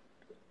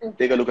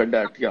take a look at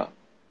that. Yeah.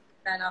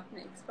 That up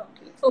next,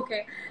 probably.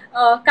 Okay.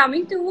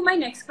 Coming to my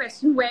next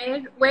question, where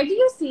do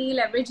you see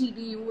Leverage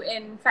EDU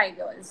in 5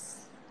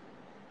 years?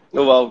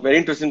 Oh wow, very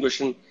interesting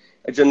question.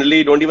 I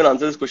generally don't even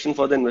answer this question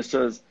for the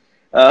investors,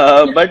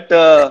 but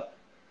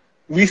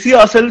We see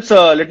ourselves,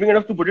 let me kind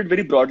of to put it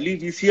very broadly,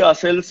 we see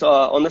ourselves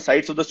on the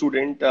sides of the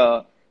student.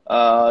 The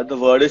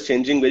world is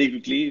changing very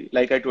quickly.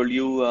 Like I told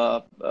you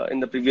in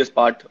the previous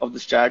part of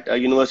this chat,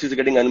 universities are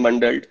getting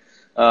unbundled.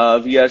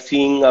 We are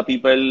seeing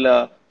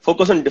people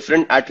focus on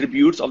different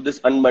attributes of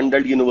this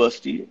unbundled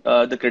university,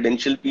 the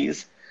credential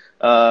piece,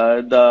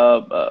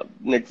 the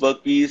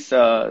network piece,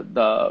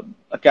 the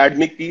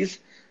academic piece.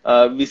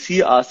 We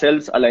see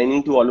ourselves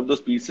aligning to all of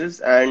those pieces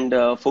and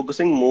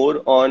focusing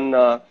more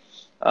on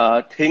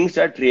things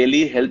that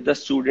really help the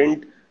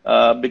student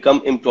become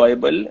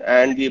employable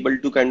and be able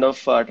to kind of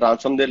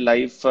transform their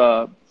life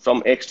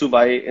from X to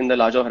Y in the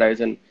larger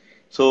horizon.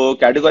 So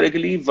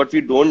categorically, what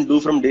we don't do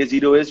from day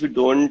zero is we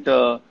don't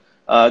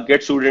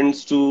get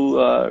students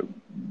to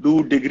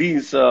do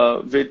degrees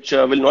which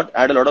will not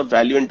add a lot of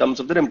value in terms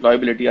of their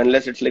employability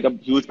unless it's like a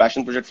huge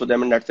passion project for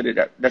them and that's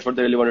what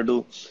they really want to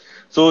do.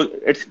 So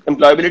it's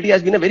employability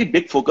has been a very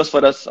big focus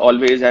for us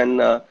always,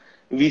 and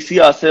we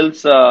see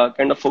ourselves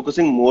kind of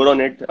focusing more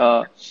on it,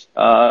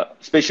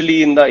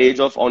 especially in the age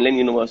of online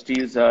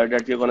universities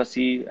that we're going to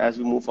see as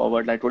we move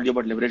forward. I told you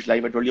about Leverage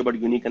Live, I told you about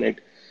UniConnect.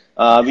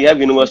 We have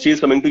universities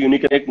coming to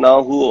UniConnect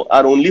now who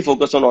are only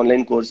focused on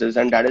online courses,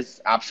 and that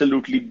is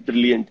absolutely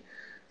brilliant.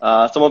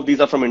 Some of these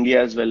are from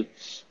India as well.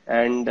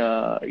 And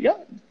yeah,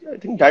 I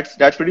think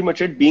that's pretty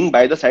much it. Being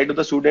by the side of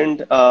the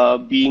student,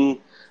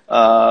 being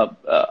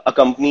a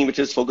company which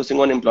is focusing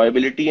on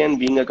employability, and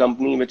being a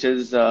company which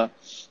is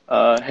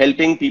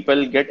helping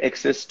people get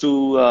access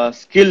to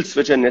skills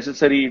which are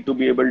necessary to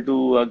be able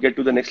to get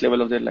to the next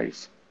level of their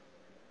life.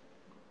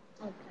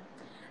 Okay.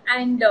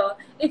 And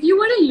if you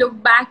were to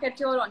look back at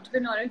your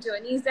entrepreneurial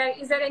journey, is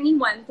there any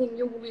one thing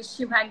you wish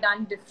you had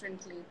done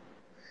differently?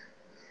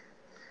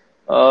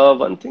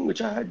 One thing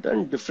which I had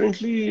done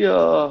differently,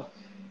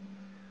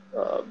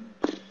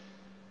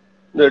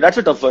 that's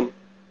a tough one.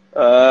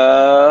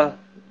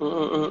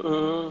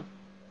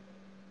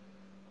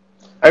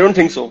 I don't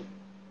think so.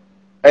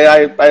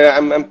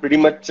 I'm pretty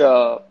much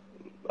I'm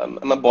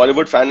a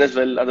Bollywood fan as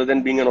well, other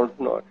than being an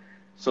entrepreneur.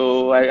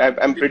 So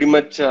I'm pretty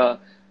much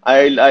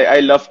I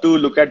love to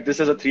look at this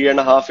as a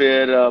 3.5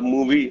 year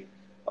movie,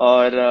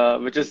 or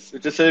which is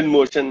still in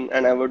motion,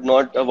 and I would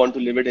not want to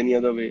live it any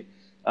other way.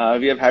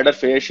 We have had a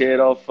fair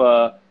share of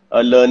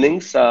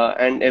learnings,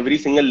 and every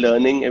single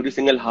learning, every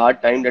single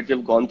hard time that we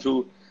have gone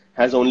through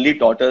has only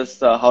taught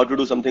us how to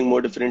do something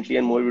more differently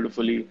and more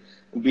beautifully,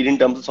 be it in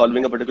terms of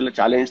solving a particular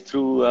challenge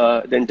through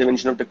the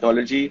intervention of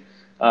technology,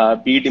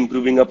 be it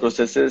improving our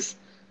processes,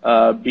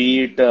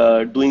 be it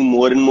doing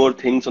more and more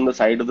things on the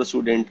side of the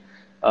student.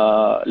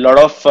 A lot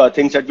of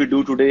things that we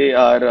do today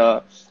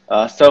are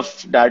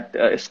stuff that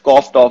is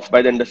coughed off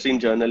by the industry in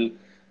general.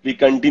 We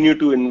continue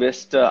to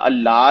invest a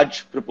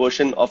large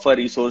proportion of our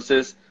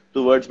resources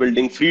towards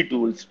building free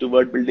tools,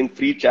 towards building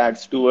free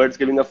chats, towards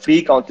giving a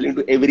free counseling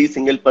to every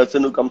single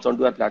person who comes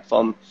onto our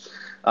platform.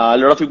 A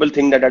lot of people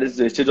think that is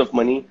wastage of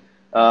money.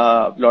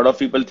 A lot of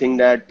people think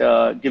that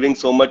giving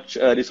so much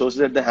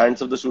resources at the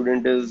hands of the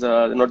student is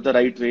not the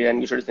right way,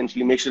 and you should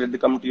essentially make sure that they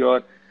come to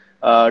your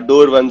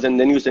door once, and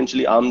then you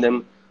essentially arm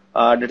them.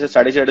 That's a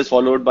strategy that is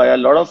followed by a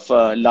lot of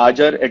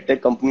larger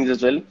edtech companies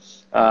as well.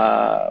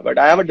 But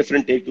I have a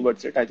different take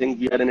towards it. I think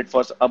we are in it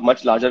for a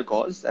much larger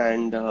cause,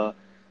 and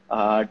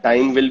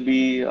time will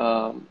be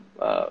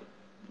the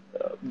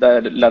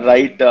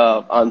right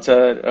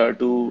answer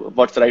to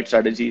what's the right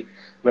strategy,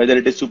 whether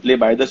it is to play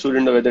by the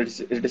student or whether it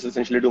is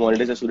essentially to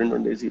monetize a student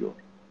on day zero.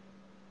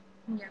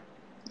 Yeah.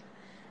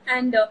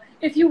 And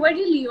if you were to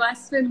leave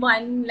us with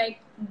one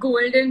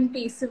golden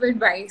piece of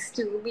advice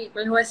to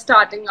people who are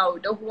starting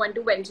out or who want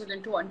to venture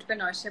into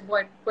entrepreneurship,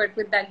 what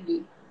would that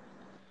be?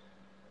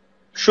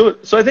 Sure.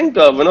 So I think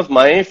one of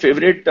my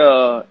favorite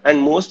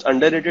and most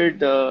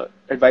underrated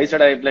advice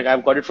that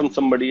I've got it from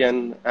somebody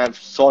and I've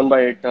sworn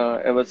by it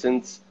ever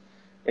since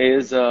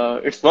is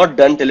it's not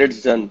done till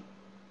it's done.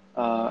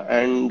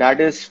 And that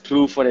is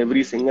true for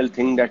every single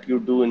thing that you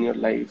do in your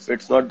life.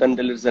 It's not done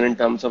till it's done in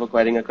terms of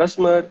acquiring a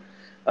customer,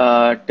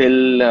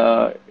 till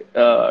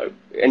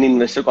any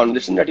investor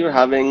conversation that you're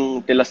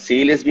having, till a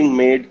sale is being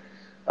made,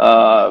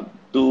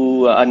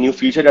 to a new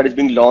feature that is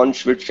being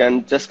launched, which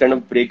can just kind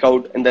of break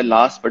out in the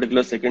last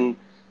particular second.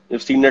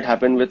 You've seen that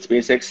happen with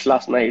SpaceX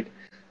last night.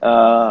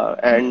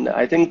 And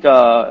I think,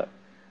 of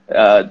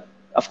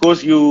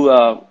course,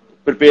 you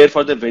prepare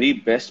for the very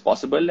best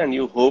possible and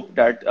you hope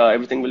that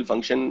everything will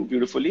function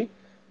beautifully.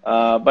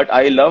 But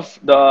I love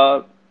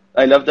the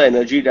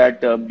energy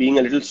that being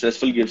a little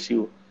stressful gives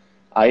you.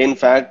 I, in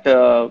fact,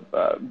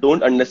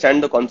 don't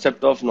understand the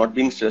concept of not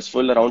being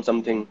stressful around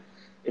something.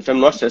 If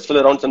I'm not stressful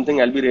around something,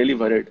 I'll be really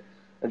worried.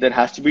 There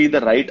has to be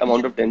the right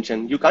amount of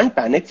tension. You can't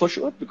panic for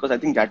sure, because I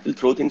think that will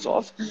throw things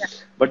off. Yeah.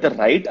 But the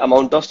right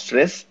amount of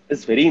stress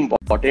is very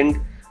important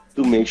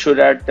to make sure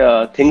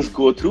that things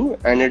go through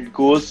and it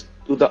goes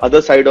to the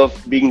other side of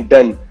being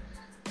done.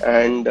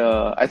 And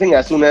I think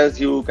as soon as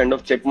you kind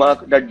of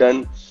checkmark that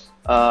done,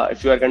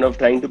 if you are kind of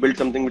trying to build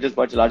something which is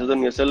much larger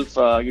than yourself,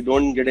 you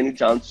don't get any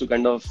chance to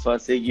kind of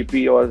say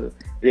yippee or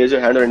raise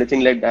your hand or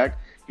anything like that.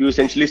 you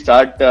essentially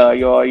start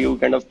you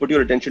kind of put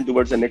your attention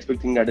towards the next big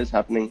thing that is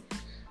happening.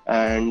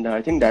 And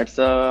I think that's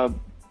the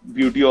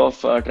beauty of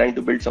trying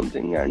to build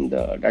something, and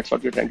that's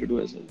what we're trying to do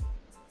as well.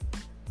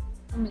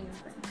 Amazing.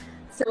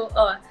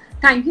 So,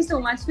 thank you so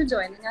much for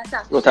joining us.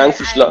 Actually. No,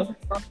 thanks, Sushila.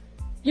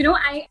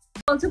 I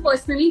also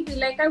personally feel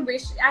like I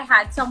wish I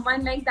had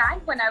someone like that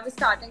when I was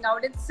starting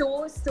out. It's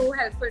so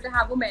helpful to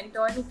have a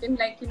mentor who can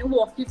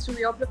walk you through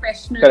your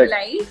professional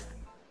life.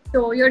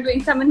 So you're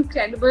doing some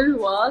incredible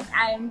work,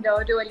 and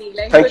really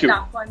Thank good you.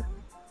 luck on.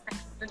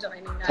 Thanks for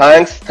joining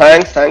us.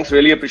 Thanks.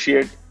 Really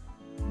appreciate